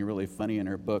 said something really funny in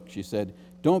her book. She said,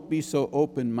 don't be so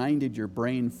open-minded your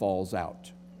brain falls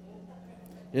out.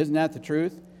 Isn't that the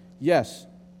truth? Yes,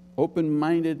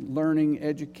 open-minded, learning,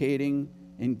 educating,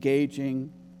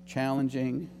 engaging,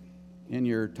 challenging in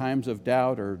your times of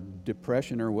doubt or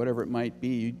depression or whatever it might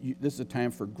be. This is a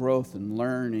time for growth and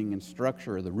learning and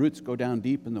structure. The roots go down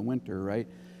deep in the winter, right?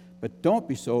 But don't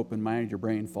be so open-minded your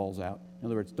brain falls out. In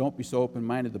other words, don't be so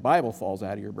open-minded the Bible falls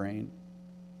out of your brain.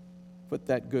 Put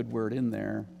that good word in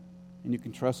there, and you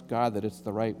can trust God that it's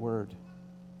the right word.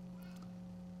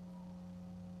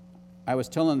 I was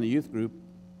telling the youth group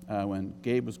when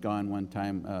Gabe was gone one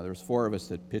time, there was 4 of us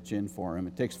that pitch in for him.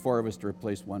 It takes 4 of us to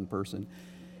replace one person.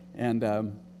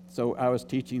 And so I was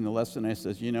teaching the lesson. I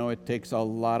says, you know, it takes a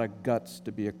lot of guts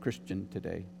to be a Christian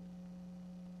today.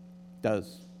 It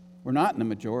does. We're not in the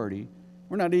majority.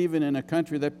 We're not even in a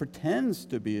country that pretends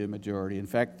to be a majority. In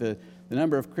fact, the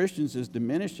number of Christians is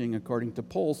diminishing according to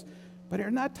polls. But they're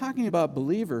not talking about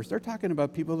believers. They're talking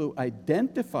about people who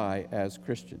identify as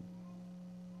Christian,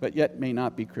 but yet may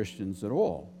not be Christians at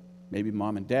all. Maybe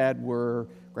mom and dad were,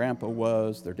 grandpa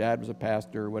was, their dad was a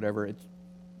pastor, whatever.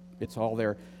 It's all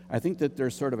there. I think that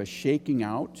there's sort of a shaking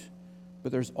out,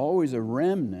 but there's always a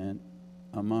remnant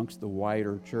amongst the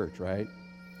wider church, right?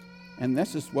 And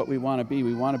this is what we want to be.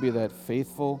 We want to be that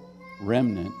faithful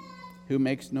remnant who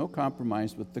makes no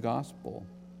compromise with the gospel.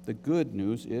 The good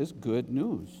news is good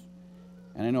news.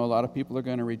 And I know a lot of people are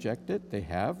going to reject it. They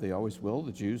have. They always will.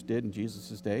 The Jews did in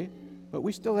Jesus' day. But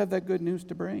we still have that good news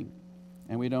to bring.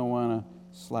 And we don't want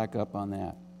to slack up on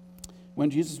that. When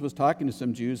Jesus was talking to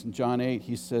some Jews in John 8,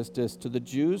 he says this, to the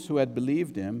Jews who had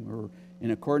believed him, or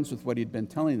in accordance with what he'd been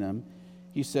telling them,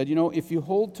 he said, you know, if you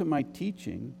hold to my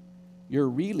teaching, you're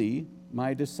really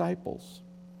my disciples.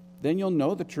 Then you'll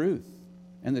know the truth.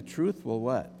 And the truth will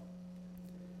what?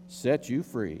 Set you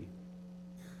free.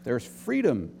 There's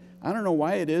freedom. I don't know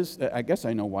why it is. I guess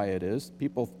I know why it is.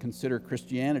 People consider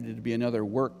Christianity to be another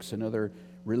works, another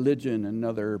religion,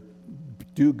 another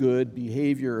do-good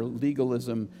behavior,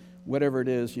 legalism, whatever it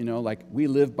is, like we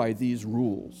live by these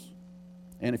rules.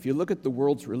 And if you look at the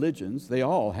world's religions, they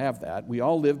all have that. We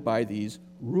all live by these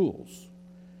rules.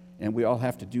 And we all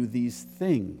have to do these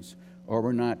things, or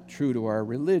we're not true to our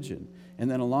religion. And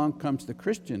then along comes the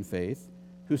Christian faith,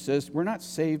 who says we're not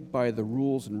saved by the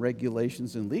rules and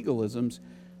regulations and legalisms.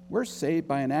 We're saved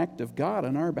by an act of God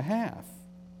on our behalf.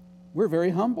 We're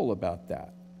very humble about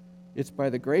that. It's by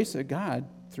the grace of God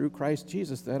through Christ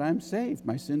Jesus that I'm saved.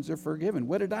 My sins are forgiven.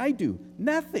 What did I do?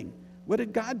 Nothing. What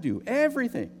did God do?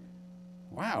 Everything.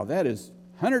 Wow, that is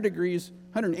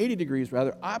 180 degrees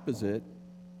rather, opposite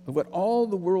of what all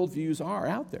the worldviews are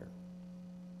out there.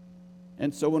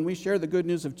 And so when we share the good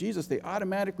news of Jesus, they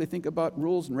automatically think about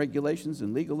rules and regulations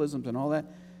and legalisms and all that.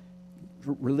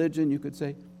 Religion, you could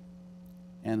say.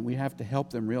 And we have to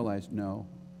help them realize, no,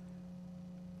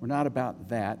 we're not about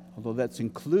that, although that's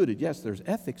included. Yes, there's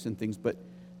ethics and things, but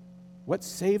what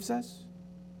saves us?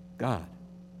 God.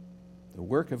 The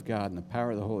work of God and the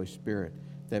power of the Holy Spirit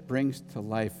that brings to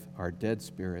life our dead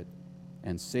spirit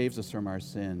and saves us from our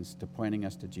sins to pointing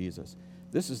us to Jesus.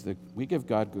 We give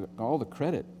God all the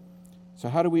credit. So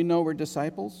how do we know we're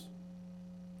disciples?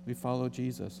 We follow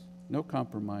Jesus. No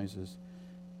compromises.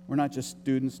 We're not just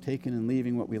students taking and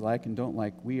leaving what we like and don't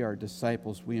like. We are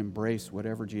disciples. We embrace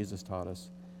whatever Jesus taught us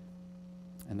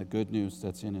and the good news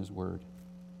that's in His Word.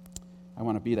 I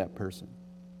want to be that person.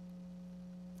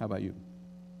 How about you?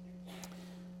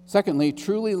 Secondly,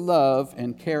 truly love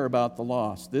and care about the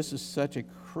lost. This is such a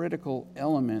critical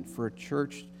element for a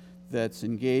church that's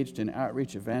engaged in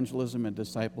outreach, evangelism, and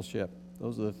discipleship.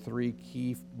 Those are the three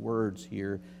key words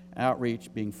here.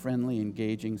 Outreach, being friendly,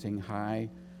 engaging, saying hi,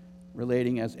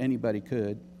 relating as anybody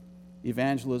could.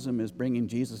 Evangelism is bringing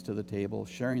Jesus to the table,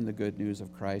 sharing the good news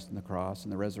of Christ and the cross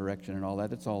and the resurrection and all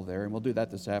that. It's all there, and we'll do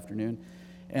that this afternoon.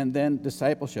 And then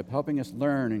discipleship, helping us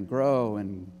learn and grow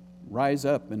and rise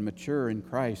up and mature in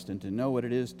Christ and to know what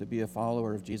it is to be a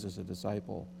follower of Jesus, a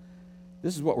disciple.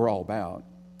 This is what we're all about.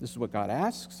 This is what God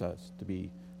asks us to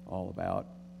be all about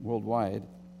worldwide.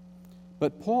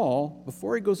 But Paul,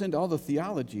 before he goes into all the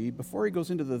theology, before he goes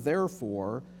into the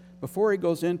therefore, before he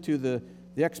goes into the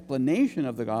explanation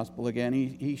of the gospel again,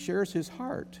 he shares his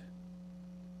heart.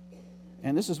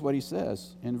 And this is what he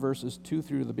says in verses 2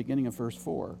 through the beginning of verse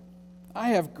 4. I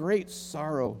have great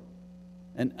sorrow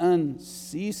and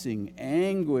unceasing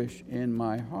anguish in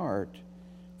my heart,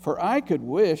 for I could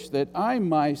wish that I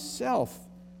myself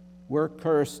were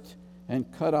cursed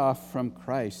and cut off from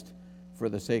Christ for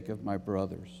the sake of my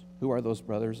brothers. Who are those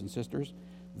brothers and sisters?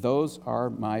 Those are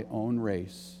my own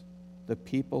race, the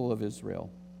people of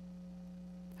Israel.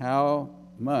 How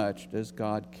much does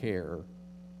God care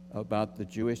about the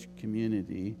Jewish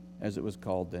community, as it was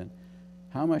called then?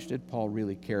 How much did Paul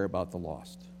really care about the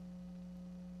lost?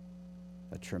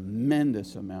 A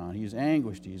tremendous amount. He's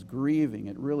anguished. He's grieving.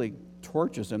 It really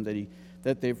tortures him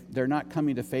that they're not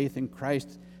coming to faith in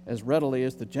Christ as readily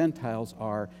as the Gentiles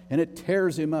are, and it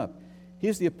tears him up.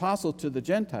 He's the apostle to the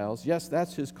Gentiles. Yes,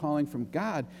 that's his calling from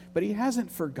God, but he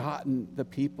hasn't forgotten the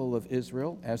people of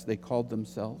Israel, as they called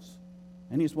themselves,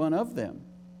 and he's one of them,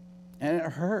 and it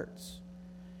hurts.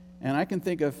 And I can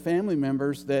think of family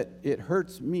members that it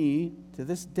hurts me to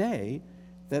this day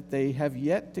that they have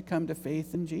yet to come to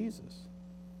faith in Jesus.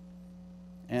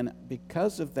 And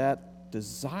because of that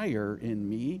desire in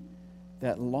me,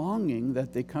 that longing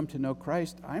that they come to know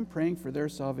Christ, I'm praying for their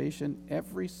salvation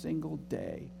every single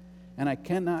day. And I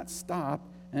cannot stop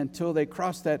until they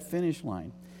cross that finish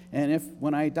line. And if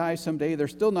when I die someday they're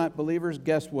still not believers,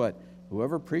 guess what?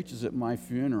 Whoever preaches at my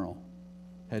funeral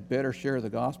had better share the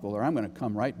gospel, or I'm going to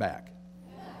come right back.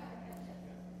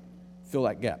 Fill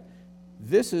that gap.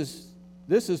 This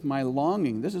is my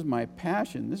longing. This is my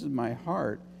passion. This is my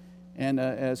heart. And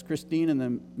as Christine and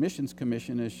the Missions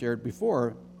Commission has shared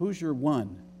before, who's your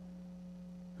one?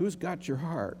 Who's got your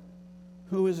heart?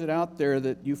 Who is it out there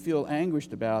that you feel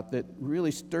anguished about, that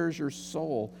really stirs your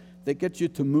soul, that gets you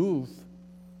to move?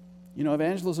 You know,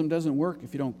 evangelism doesn't work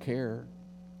if you don't care,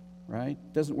 right?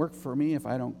 It doesn't work for me if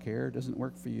I don't care. It doesn't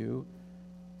work for you.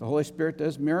 The Holy Spirit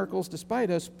does miracles despite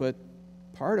us, but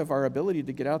part of our ability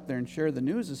to get out there and share the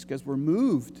news is because we're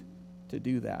moved to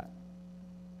do that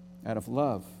out of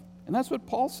love. And that's what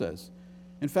Paul says.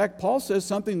 In fact, Paul says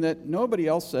something that nobody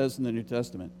else says in the New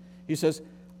Testament. He says,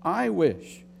 I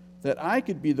wish that I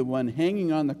could be the one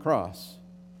hanging on the cross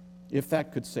if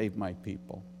that could save my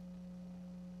people.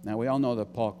 Now, we all know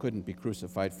that Paul couldn't be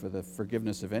crucified for the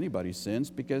forgiveness of anybody's sins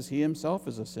because he himself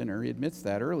is a sinner. He admits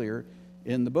that earlier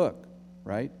in the book,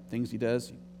 right? Things he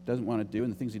doesn't want to do,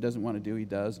 and the things he doesn't want to do, he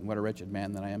does, and what a wretched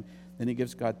man that I am. Then he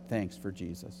gives God thanks for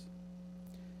Jesus.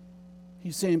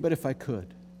 He's saying, but if I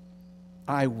could,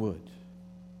 I would.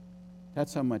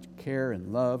 That's how much care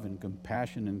and love and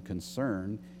compassion and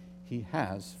concern he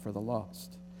has for the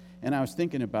lost. And I was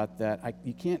thinking about that.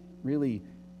 You can't really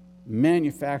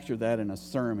manufacture that in a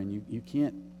sermon. You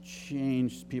can't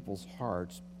change people's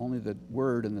hearts. Only the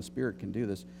Word and the Spirit can do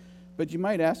this. But you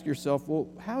might ask yourself, well,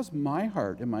 how's my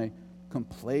heart? Am I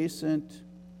complacent,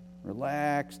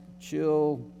 relaxed,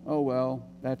 chill? Oh, well,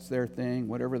 that's their thing,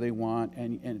 whatever they want,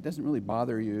 and it doesn't really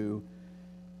bother you.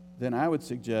 Then I would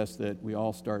suggest that we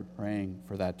all start praying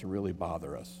for that to really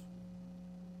bother us,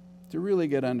 to really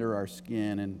get under our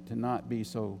skin and to not be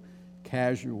so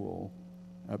casual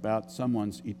about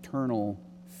someone's eternal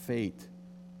fate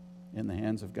in the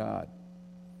hands of God.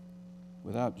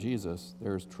 Without Jesus,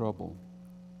 there's trouble.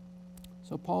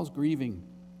 So Paul's grieving.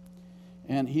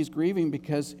 And he's grieving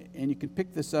because, and you can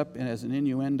pick this up as an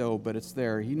innuendo, but it's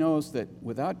there. He knows that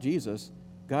without Jesus,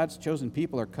 God's chosen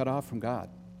people are cut off from God.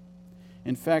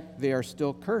 In fact, they are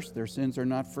still cursed. Their sins are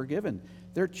not forgiven.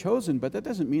 They're chosen, but that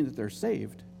doesn't mean that they're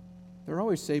saved. They're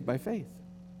always saved by faith.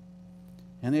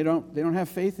 And they don't have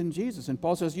faith in Jesus. And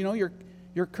Paul says, you're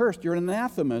cursed. You're an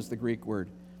anathema is the Greek word.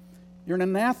 You're an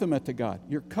anathema to God.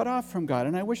 You're cut off from God.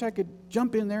 And I wish I could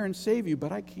jump in there and save you,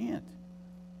 but I can't.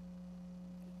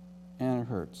 And it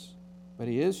hurts. But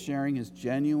he is sharing his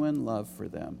genuine love for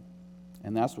them.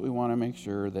 And that's what we want to make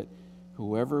sure, that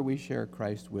whoever we share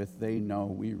Christ with, they know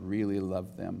we really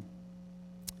love them.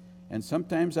 And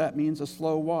sometimes that means a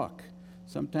slow walk.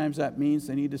 Sometimes that means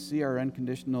they need to see our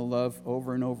unconditional love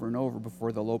over and over and over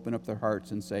before they'll open up their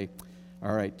hearts and say,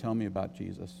 all right, tell me about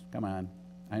Jesus. Come on.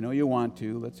 I know you want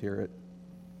to. Let's hear it.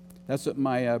 That's what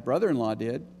my brother-in-law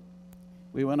did.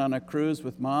 We went on a cruise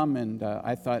with Mom, and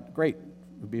I thought, great,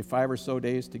 it would be 5 or so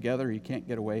days together. You can't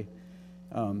get away.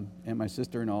 And my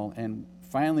sister and all. And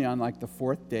finally, on like the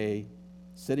 4th day,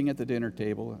 sitting at the dinner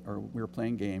table, or we were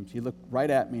playing games, he looked right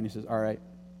at me and he says, all right,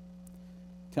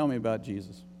 tell me about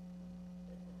Jesus.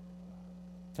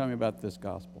 Tell me about this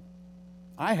gospel.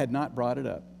 I had not brought it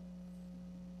up,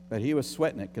 but he was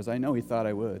sweating it because I know he thought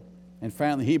I would. And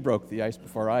finally, he broke the ice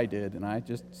before I did, and I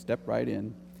just stepped right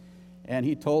in. And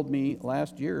he told me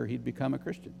last year he'd become a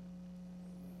Christian.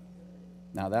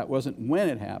 Now, that wasn't when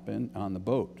it happened on the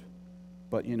boat,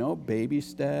 but baby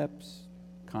steps,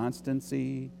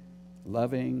 constancy,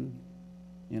 loving,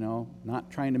 not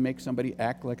trying to make somebody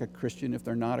act like a Christian if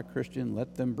they're not a Christian.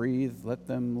 Let them breathe, let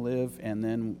them live, and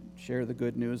then share the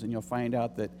good news, and you'll find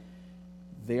out that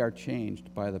they are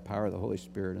changed by the power of the Holy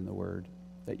Spirit and the Word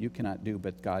that you cannot do,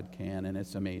 but God can, and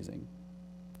it's amazing.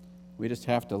 We just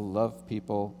have to love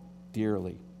people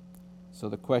dearly. So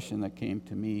the question that came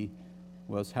to me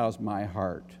was, how's my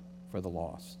heart for the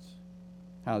lost?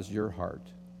 How's your heart?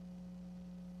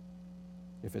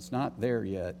 If it's not there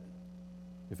yet,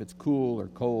 if it's cool or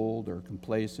cold or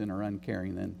complacent or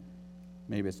uncaring, then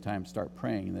maybe it's time to start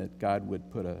praying that God would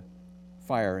put a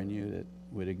fire in you that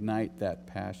would ignite that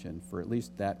passion for at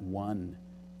least that one,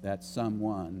 that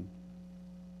someone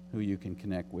who you can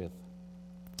connect with.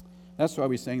 That's why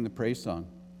we sang the praise song,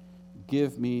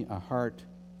 give me a heart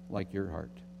like your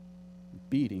heart,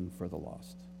 beating for the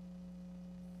lost.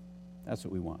 That's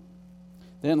what we want.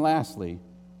 Then lastly,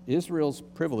 Israel's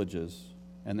privileges,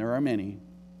 and there are many,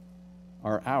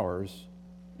 are ours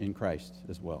in Christ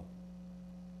as well.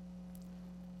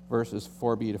 Verses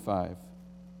 4b to 5.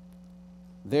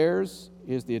 Theirs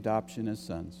is the adoption as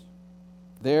sons.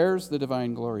 Theirs the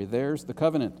divine glory. Theirs the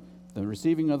covenant, the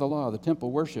receiving of the law, the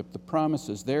temple worship, the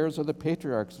promises. Theirs are the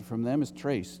patriarchs, and from them is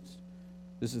traced.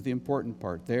 This is the important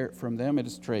part. From them it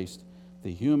is traced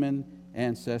the human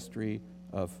ancestry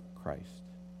of Christ.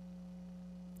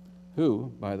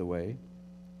 Who, by the way,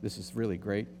 this is really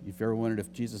great. If you ever wondered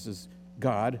if Jesus is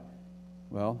God,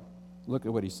 well, look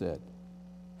at what he said.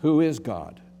 Who is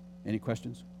God? Any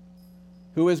questions?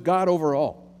 Who is God over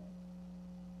all?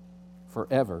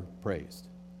 Forever praised.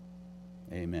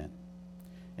 Amen.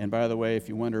 And by the way, if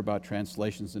you wonder about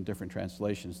translations and different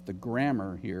translations, the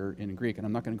grammar here in Greek, and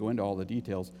I'm not going to go into all the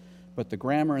details, but the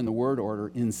grammar and the word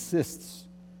order insists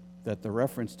that the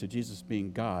reference to Jesus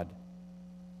being God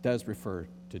does refer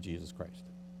to Jesus Christ.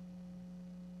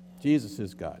 Jesus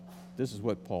is God. This is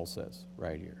what Paul says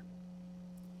right here.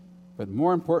 But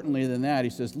more importantly than that,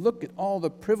 he says, look at all the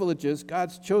privileges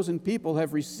God's chosen people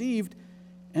have received,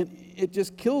 and it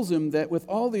just kills him that with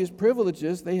all these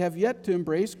privileges, they have yet to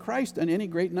embrace Christ and any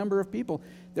great number of people.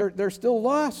 They're still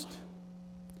lost.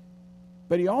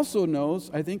 But he also knows,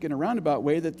 I think in a roundabout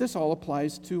way, that this all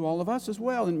applies to all of us as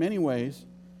well in many ways.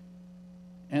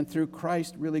 And through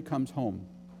Christ really comes home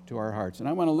to our hearts. And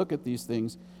I want to look at these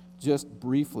things just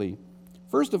briefly.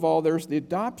 First of all, there's the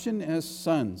adoption as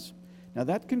sons. Now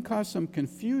that can cause some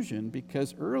confusion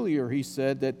because earlier he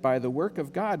said that by the work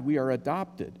of God we are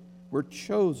adopted, we're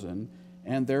chosen,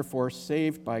 and therefore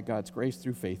saved by God's grace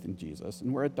through faith in Jesus,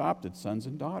 and we're adopted sons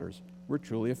and daughters. We're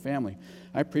truly a family.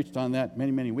 I preached on that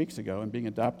many, many weeks ago, and being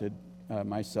adopted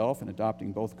myself and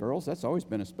adopting both girls, that's always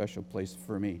been a special place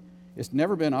for me. It's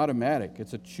never been automatic.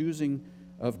 It's a choosing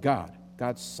of God,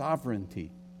 God's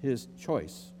sovereignty, his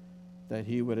choice that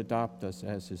he would adopt us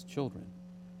as his children.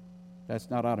 That's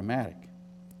not automatic.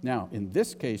 Now, in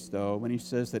this case, though, when he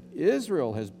says that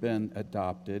Israel has been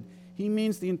adopted, he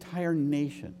means the entire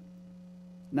nation,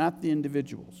 not the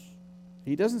individuals.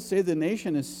 He doesn't say the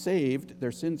nation is saved,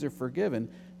 their sins are forgiven,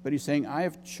 but he's saying, I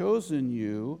have chosen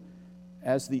you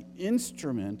as the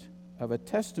instrument of a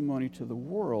testimony to the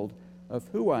world of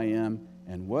who I am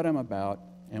and what I'm about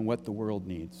and what the world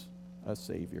needs, a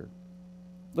Savior.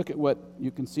 Look at what you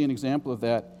can see an example of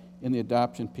that in the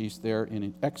adoption piece there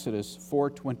in Exodus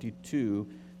 4:22.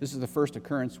 This is the first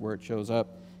occurrence where it shows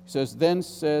up. It says,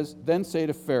 then say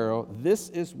to Pharaoh, this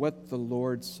is what the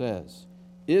Lord says.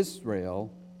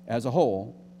 Israel as a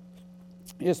whole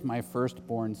is my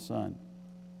firstborn son.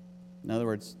 In other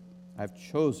words, I've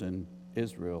chosen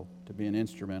Israel to be an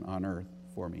instrument on earth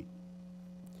for me.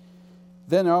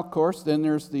 Then, of course,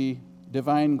 there's the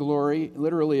divine glory.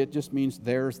 Literally, it just means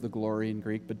there's the glory in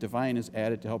Greek, but divine is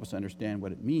added to help us understand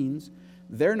what it means.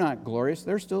 They're not glorious,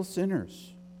 they're still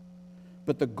sinners.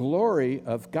 But the glory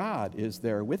of God is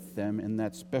there with them in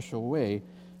that special way.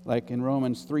 Like in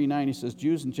Romans 3:9, he says,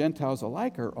 Jews and Gentiles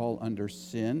alike are all under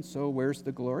sin, so where's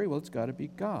the glory? Well, it's got to be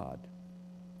God.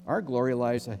 Our glory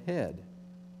lies ahead.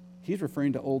 He's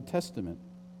referring to Old Testament,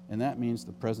 and that means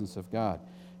the presence of God.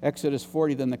 Exodus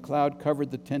 40, then the cloud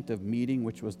covered the tent of meeting,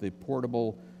 which was the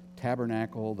portable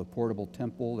tabernacle, the portable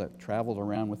temple that traveled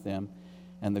around with them,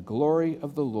 and the glory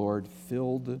of the Lord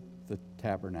filled the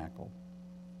tabernacle.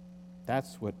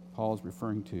 That's what Paul is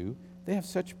referring to. They have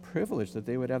such privilege that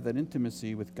they would have that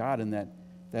intimacy with God and that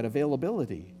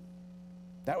availability.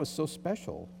 That was so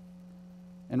special.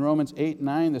 In Romans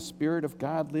 8:9, the Spirit of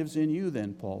God lives in you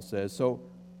then, Paul says. So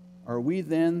are we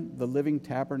then the living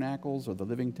tabernacles or the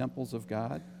living temples of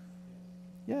God?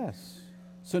 Yes.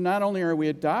 So not only are we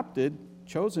adopted,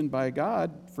 chosen by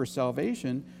God for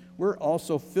salvation, we're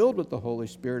also filled with the Holy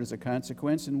Spirit as a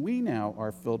consequence, and we now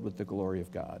are filled with the glory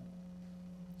of God.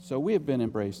 So we have been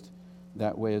embraced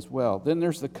that way as well. Then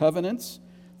there's the covenants.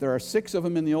 There are 6 of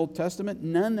them in the Old Testament.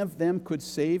 None of them could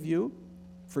save you,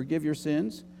 forgive your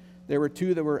sins. There were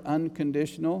 2 that were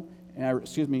unconditional,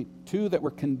 2 that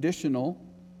were conditional.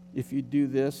 If you do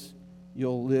this,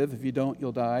 you'll live. If you don't,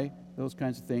 you'll die. Those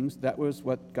kinds of things. That was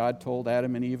what God told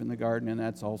Adam and Eve in the garden, and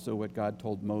that's also what God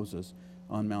told Moses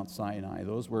on Mount Sinai.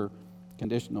 Those were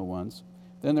conditional ones.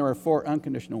 Then there were 4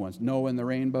 unconditional ones. Noah and the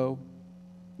rainbow.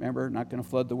 Remember, not going to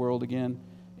flood the world again.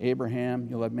 Abraham,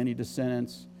 you'll have many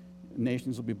descendants.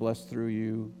 Nations will be blessed through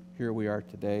you. Here we are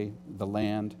today, the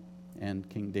land, and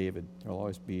King David. There will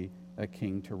always be a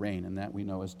king to reign, and that we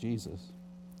know as Jesus.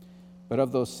 But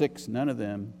of those 6, none of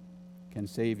them can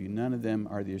save you. None of them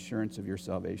are the assurance of your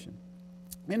salvation.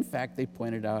 In fact, they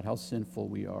pointed out how sinful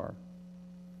we are.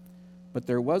 But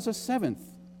there was a 7th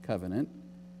covenant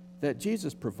that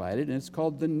Jesus provided, and it's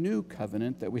called the New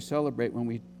Covenant that we celebrate when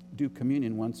we do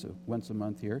communion once a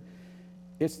month here.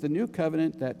 It's the New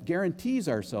Covenant that guarantees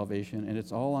our salvation, and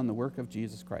it's all on the work of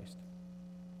Jesus Christ,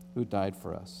 who died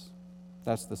for us.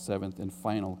 That's the 7th and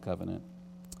final covenant.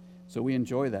 So we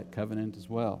enjoy that covenant as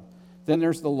well. Then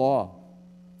there's the law.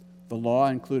 The law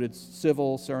included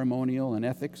civil, ceremonial, and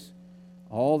ethics.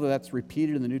 All that's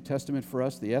repeated in the New Testament for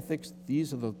us, the ethics,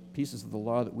 these are the pieces of the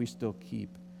law that we still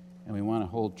keep and we want to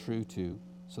hold true to.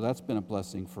 So that's been a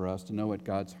blessing for us to know what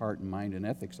God's heart and mind and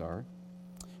ethics are.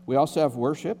 We also have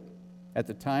worship. At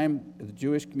the time of the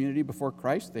Jewish community before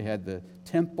Christ, they had the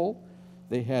temple,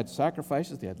 they had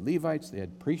sacrifices, they had Levites, they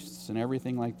had priests and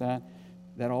everything like that.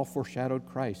 That all foreshadowed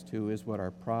Christ, who is what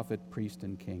our prophet, priest,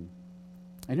 and king.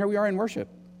 And here we are in worship.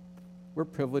 We're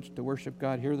privileged to worship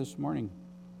God here this morning.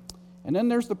 And then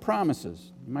there's the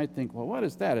promises. You might think, well, what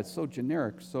is that? It's so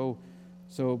generic, so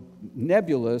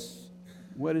nebulous.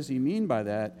 What does he mean by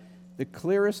that? The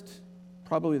clearest,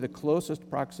 probably the closest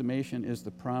approximation is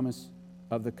the promise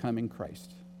of the coming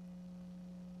Christ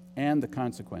and the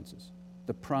consequences,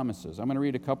 the promises. I'm going to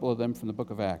read a couple of them from the book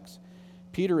of Acts.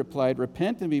 Peter replied,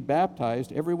 repent and be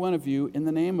baptized, every one of you, in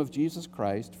the name of Jesus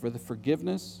Christ for the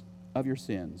forgiveness of your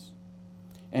sins,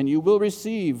 and you will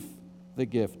receive the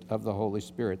gift of the Holy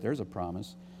Spirit. There's a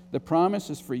promise. The promise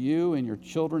is for you and your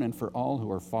children and for all who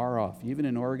are far off, even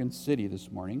in Oregon City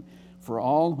this morning, for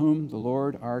all whom the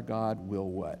Lord our God will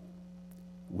what?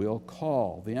 will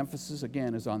call. The emphasis,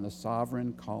 again, is on the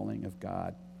sovereign calling of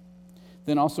God.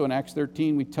 Then also in Acts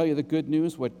 13, we tell you the good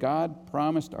news, what God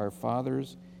promised our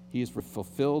fathers, he has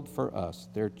fulfilled for us,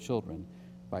 their children,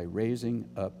 by raising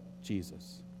up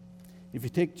Jesus. If you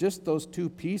take just those two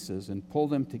pieces and pull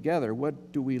them together,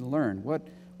 what do we learn? What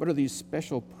are these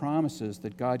special promises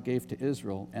that God gave to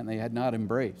Israel and they had not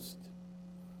embraced?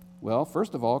 Well,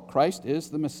 first of all, Christ is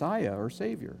the Messiah or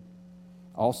Savior.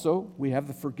 Also, we have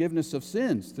the forgiveness of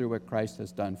sins through what Christ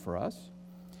has done for us.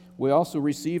 We also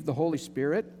receive the Holy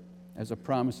Spirit as a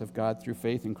promise of God through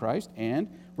faith in Christ, and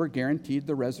we're guaranteed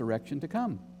the resurrection to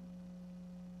come.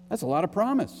 That's a lot of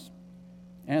promise.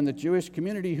 And the Jewish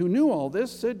community who knew all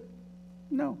this said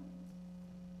no,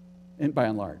 and by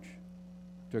and large,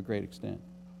 to a great extent.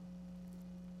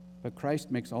 But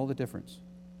Christ makes all the difference.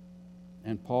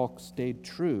 And Paul stayed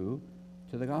true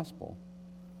to the gospel.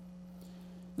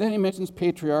 Then he mentions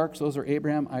patriarchs. Those are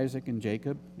Abraham, Isaac, and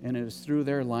Jacob. And it is through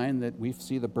their line that we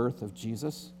see the birth of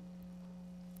Jesus,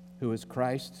 who is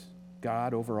Christ,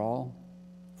 God over all,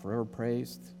 forever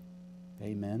praised.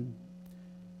 Amen.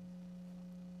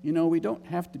 You know, we don't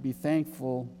have to be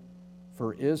thankful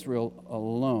for Israel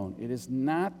alone. It is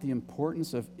not the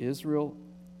importance of Israel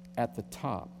at the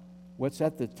top. What's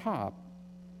at the top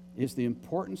is the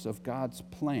importance of God's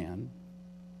plan,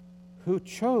 who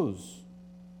chose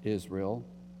Israel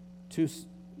to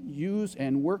use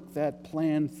and work that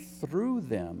plan through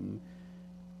them.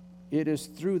 It is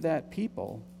through that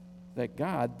people that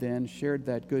God then shared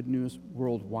that good news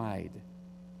worldwide.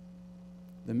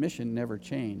 The mission never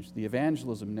changed. The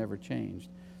evangelism never changed.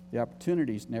 The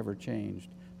opportunities never changed.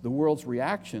 The world's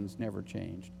reactions never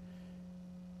changed.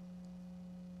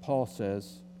 Paul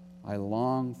says, I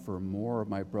long for more of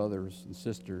my brothers and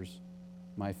sisters,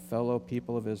 my fellow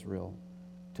people of Israel,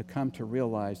 to come to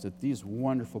realize that these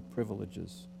wonderful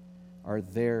privileges are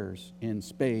theirs in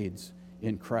spades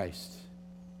in Christ.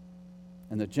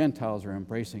 And the Gentiles are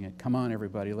embracing it. Come on,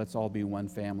 everybody, let's all be one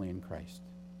family in Christ.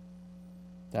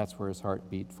 That's where his heart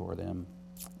beat for them,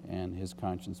 and his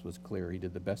conscience was clear. He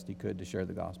did the best he could to share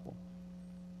the gospel.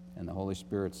 And the Holy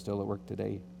Spirit's still at work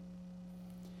today.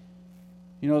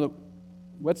 You know,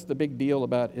 what's the big deal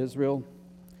about Israel?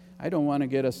 I don't want to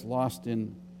get us lost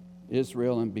in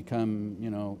Israel and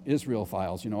become, Israel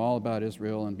files, all about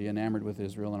Israel and be enamored with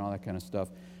Israel and all that kind of stuff.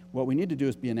 What we need to do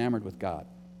is be enamored with God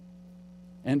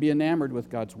and be enamored with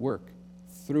God's work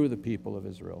through the people of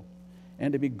Israel,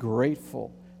 and to be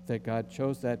grateful that God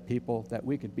chose that people, that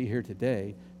we could be here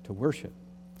today to worship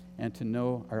and to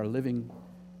know our living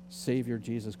Savior,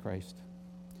 Jesus Christ.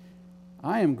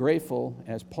 I am grateful,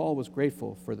 as Paul was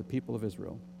grateful, for the people of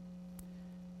Israel.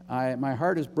 My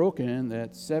heart is broken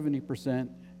that 70%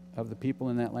 of the people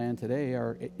in that land today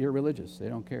are irreligious. They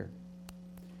don't care.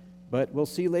 But we'll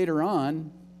see later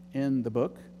on in the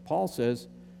book, Paul says,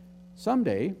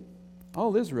 someday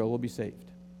all Israel will be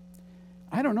saved.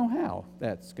 I don't know how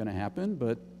that's going to happen,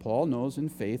 but Paul knows in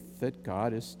faith that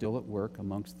God is still at work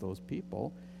amongst those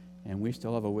people, and we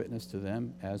still have a witness to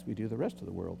them as we do the rest of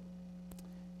the world.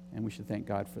 And we should thank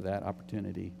God for that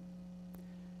opportunity.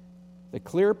 The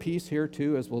clear piece here,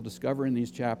 too, as we'll discover in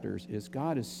these chapters, is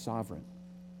God is sovereign.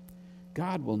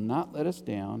 God will not let us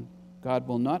down. God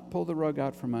will not pull the rug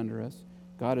out from under us.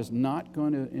 God is not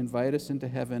going to invite us into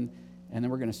heaven, and then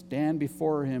we're going to stand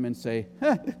before him and say,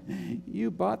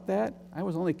 you bought that? I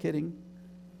was only kidding.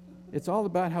 It's all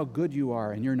about how good you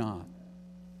are, and you're not.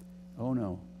 Oh,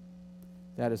 no.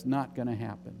 That is not going to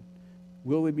happen.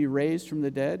 Will we be raised from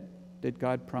the dead? Did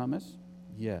God promise?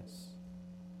 Yes.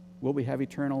 Will we have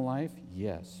eternal life?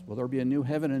 Yes. Will there be a new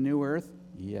heaven and a new earth?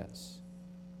 Yes.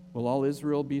 Will all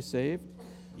Israel be saved?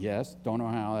 Yes. Don't know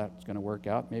how that's going to work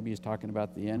out. Maybe he's talking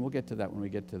about the end. We'll get to that when we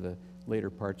get to the later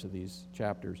parts of these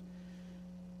chapters.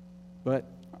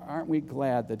 But aren't we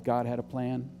glad that God had a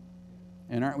plan?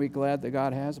 And aren't we glad that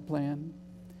God has a plan?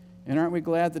 And aren't we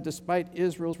glad that despite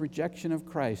Israel's rejection of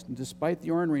Christ, and despite the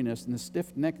orneriness and the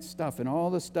stiff-necked stuff and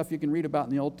all the stuff you can read about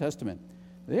in the Old Testament,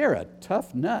 they're a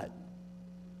tough nut.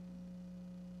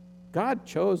 God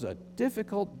chose a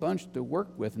difficult bunch to work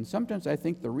with, and sometimes I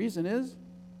think the reason is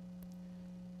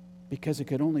because it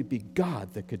could only be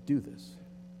God that could do this.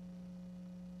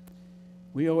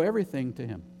 We owe everything to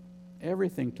him,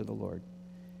 everything to the Lord.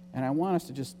 And I want us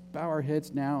to just bow our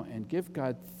heads now and give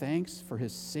God thanks for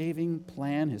his saving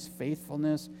plan, his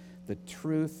faithfulness, the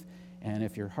truth. And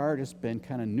if your heart has been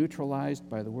kind of neutralized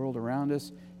by the world around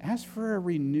us, ask for a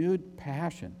renewed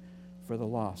passion for the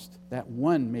lost. That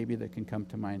one maybe that can come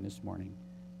to mind this morning.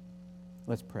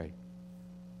 Let's pray.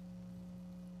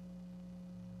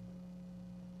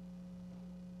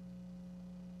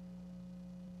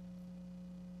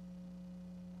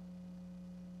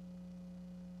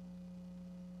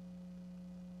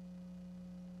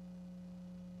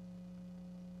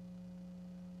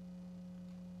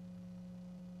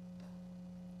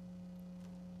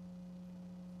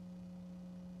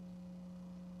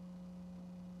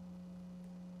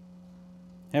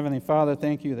 Heavenly Father,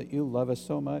 thank you that you love us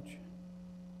so much.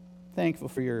 Thankful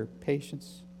for your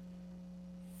patience,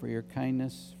 for your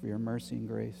kindness, for your mercy and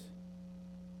grace.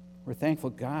 We're thankful,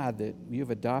 God, that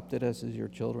you've adopted us as your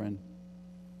children,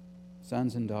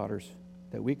 sons and daughters,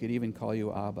 that we could even call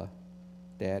you Abba,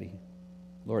 Daddy.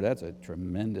 Lord, that's a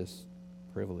tremendous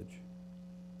privilege.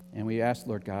 And we ask,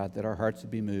 Lord God, that our hearts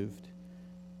would be moved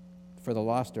for the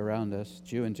lost around us,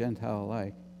 Jew and Gentile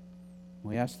alike.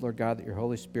 We ask, Lord God, that your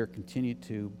Holy Spirit continue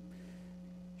to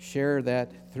share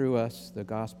that through us, the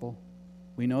gospel.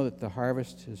 We know that the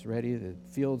harvest is ready, the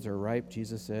fields are ripe.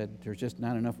 Jesus said there's just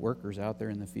not enough workers out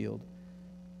there in the field.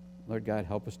 Lord God,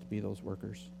 help us to be those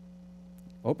workers.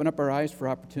 Open up our eyes for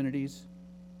opportunities.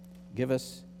 Give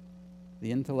us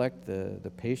the intellect,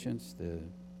 the patience, the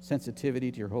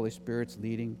sensitivity to your Holy Spirit's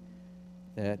leading,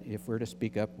 that if we're to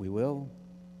speak up, we will.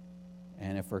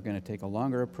 And if we're going to take a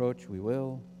longer approach, we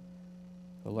will.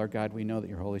 But Lord God, we know that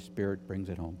your Holy Spirit brings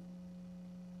it home.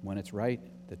 When it's right,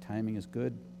 the timing is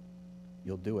good,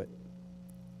 you'll do it.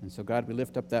 And so, God, we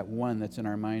lift up that one that's in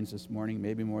our minds this morning,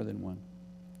 maybe more than one.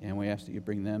 And we ask that you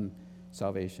bring them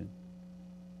salvation,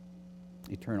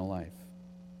 eternal life,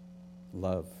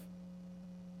 love.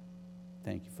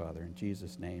 Thank you, Father. In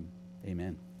Jesus' name,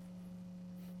 amen.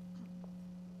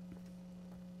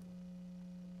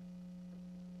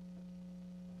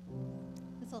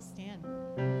 Let's all stand.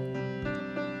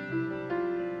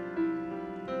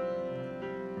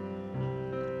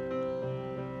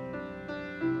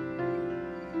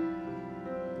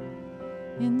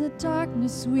 In the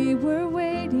darkness we were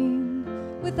waiting,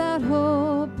 without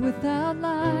hope, without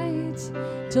light,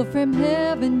 till from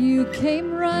heaven you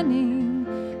came running.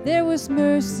 There was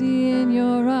mercy in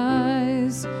your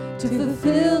eyes to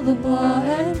fulfill the law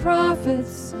and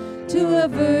prophets. To a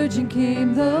virgin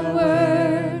came the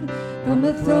word, from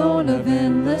a throne of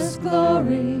endless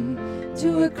glory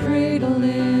to a cradle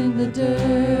in the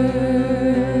dirt.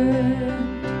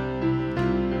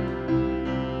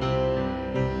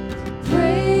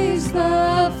 Praise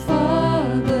the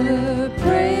Father,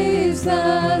 praise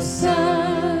the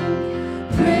Son,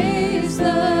 praise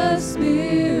the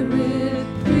Spirit,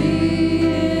 three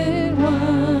in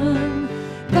one.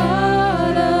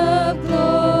 God of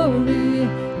glory,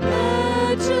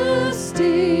 majesty,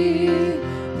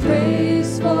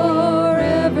 praise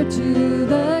forever to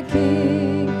the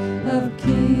King of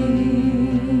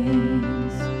Kings.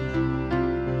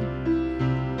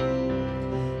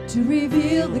 To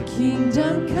reveal the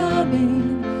kingdom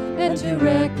coming and to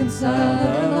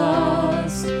reconcile the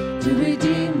lost, to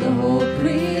redeem the whole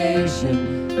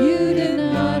creation, you did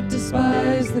not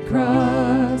despise the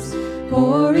cross.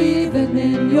 For even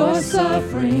in your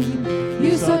suffering,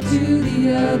 you saw to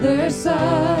the other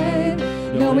side,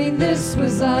 knowing this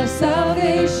was our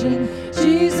salvation.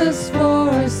 Jesus, for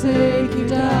our sake you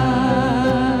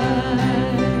died.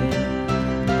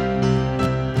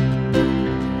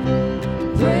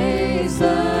 Praise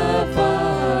the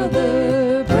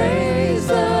Father, praise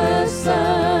the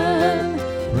Son,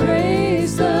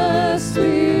 praise the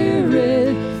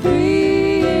Spirit,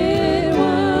 three in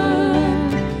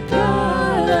one.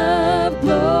 God of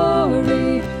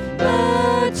glory,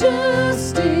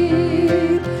 majesty,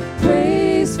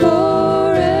 praise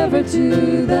forever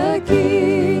to the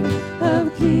King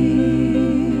of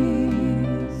Kings.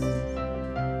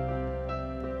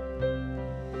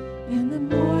 In the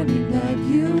morning that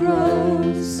you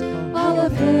rose, all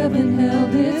of heaven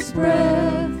held its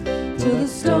breath, till the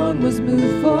stone was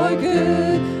moved for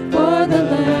good, for the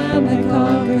Lamb had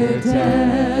conquered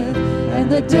death. And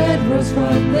the dead rose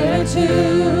from their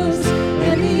tombs,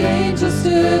 and the angels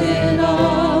stood in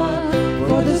awe,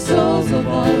 for the souls of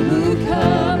all who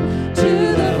come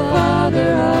to the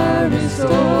Father are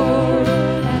restored.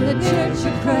 And the Church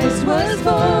of Christ was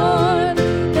born,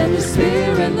 then the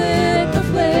Spirit lit the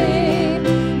flame.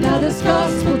 Now this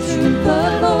gospel truth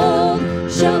of old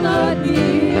shall not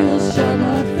yield, shall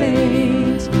not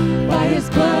faint. By his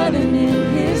blood and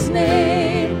in his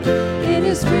name, in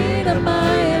his freedom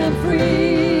I am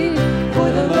free. For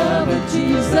the love of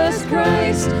Jesus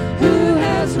Christ, who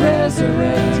has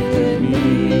resurrected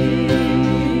me.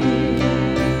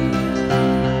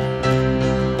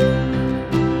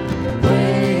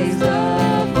 Praise the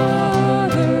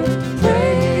Father,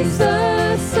 praise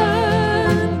the Son,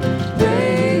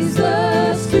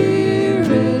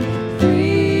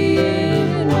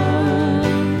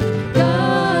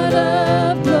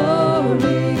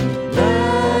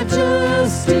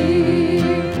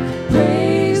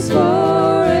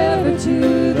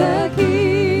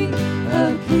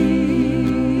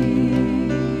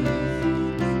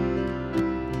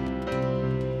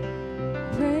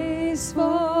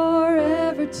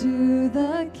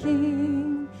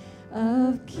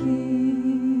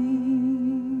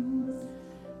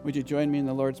 Would you join me in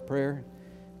the Lord's Prayer?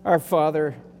 Our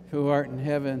Father, who art in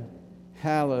heaven,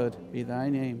 hallowed be thy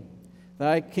name.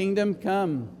 Thy kingdom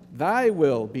come, thy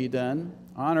will be done,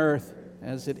 on earth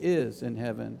as it is in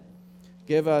heaven.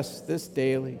 Give us this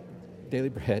daily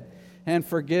bread, and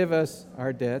forgive us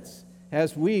our debts,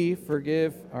 as we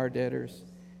forgive our debtors.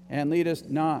 And lead us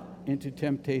not into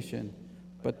temptation,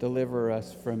 but deliver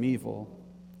us from evil.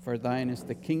 For thine is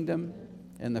the kingdom,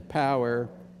 and the power,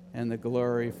 and the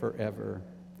glory forever.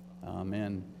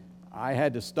 Amen. I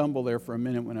had to stumble there for a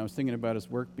minute when I was thinking about his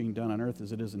work being done on earth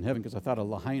as it is in heaven, because I thought of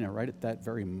Lahaina right at that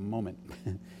very moment.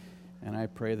 And I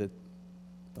pray that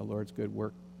the Lord's good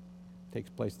work takes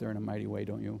place there in a mighty way,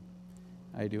 don't you?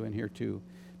 I do, and here too.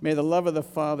 May the love of the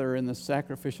Father and the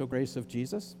sacrificial grace of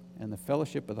Jesus and the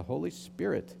fellowship of the Holy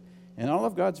Spirit and all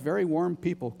of God's very warm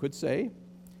people could say,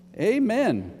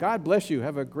 amen. God bless you.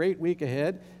 Have a great week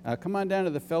ahead. Come on down to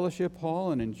the fellowship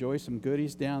hall and enjoy some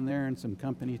goodies down there and some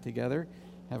company together.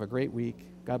 Have a great week.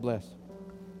 God bless.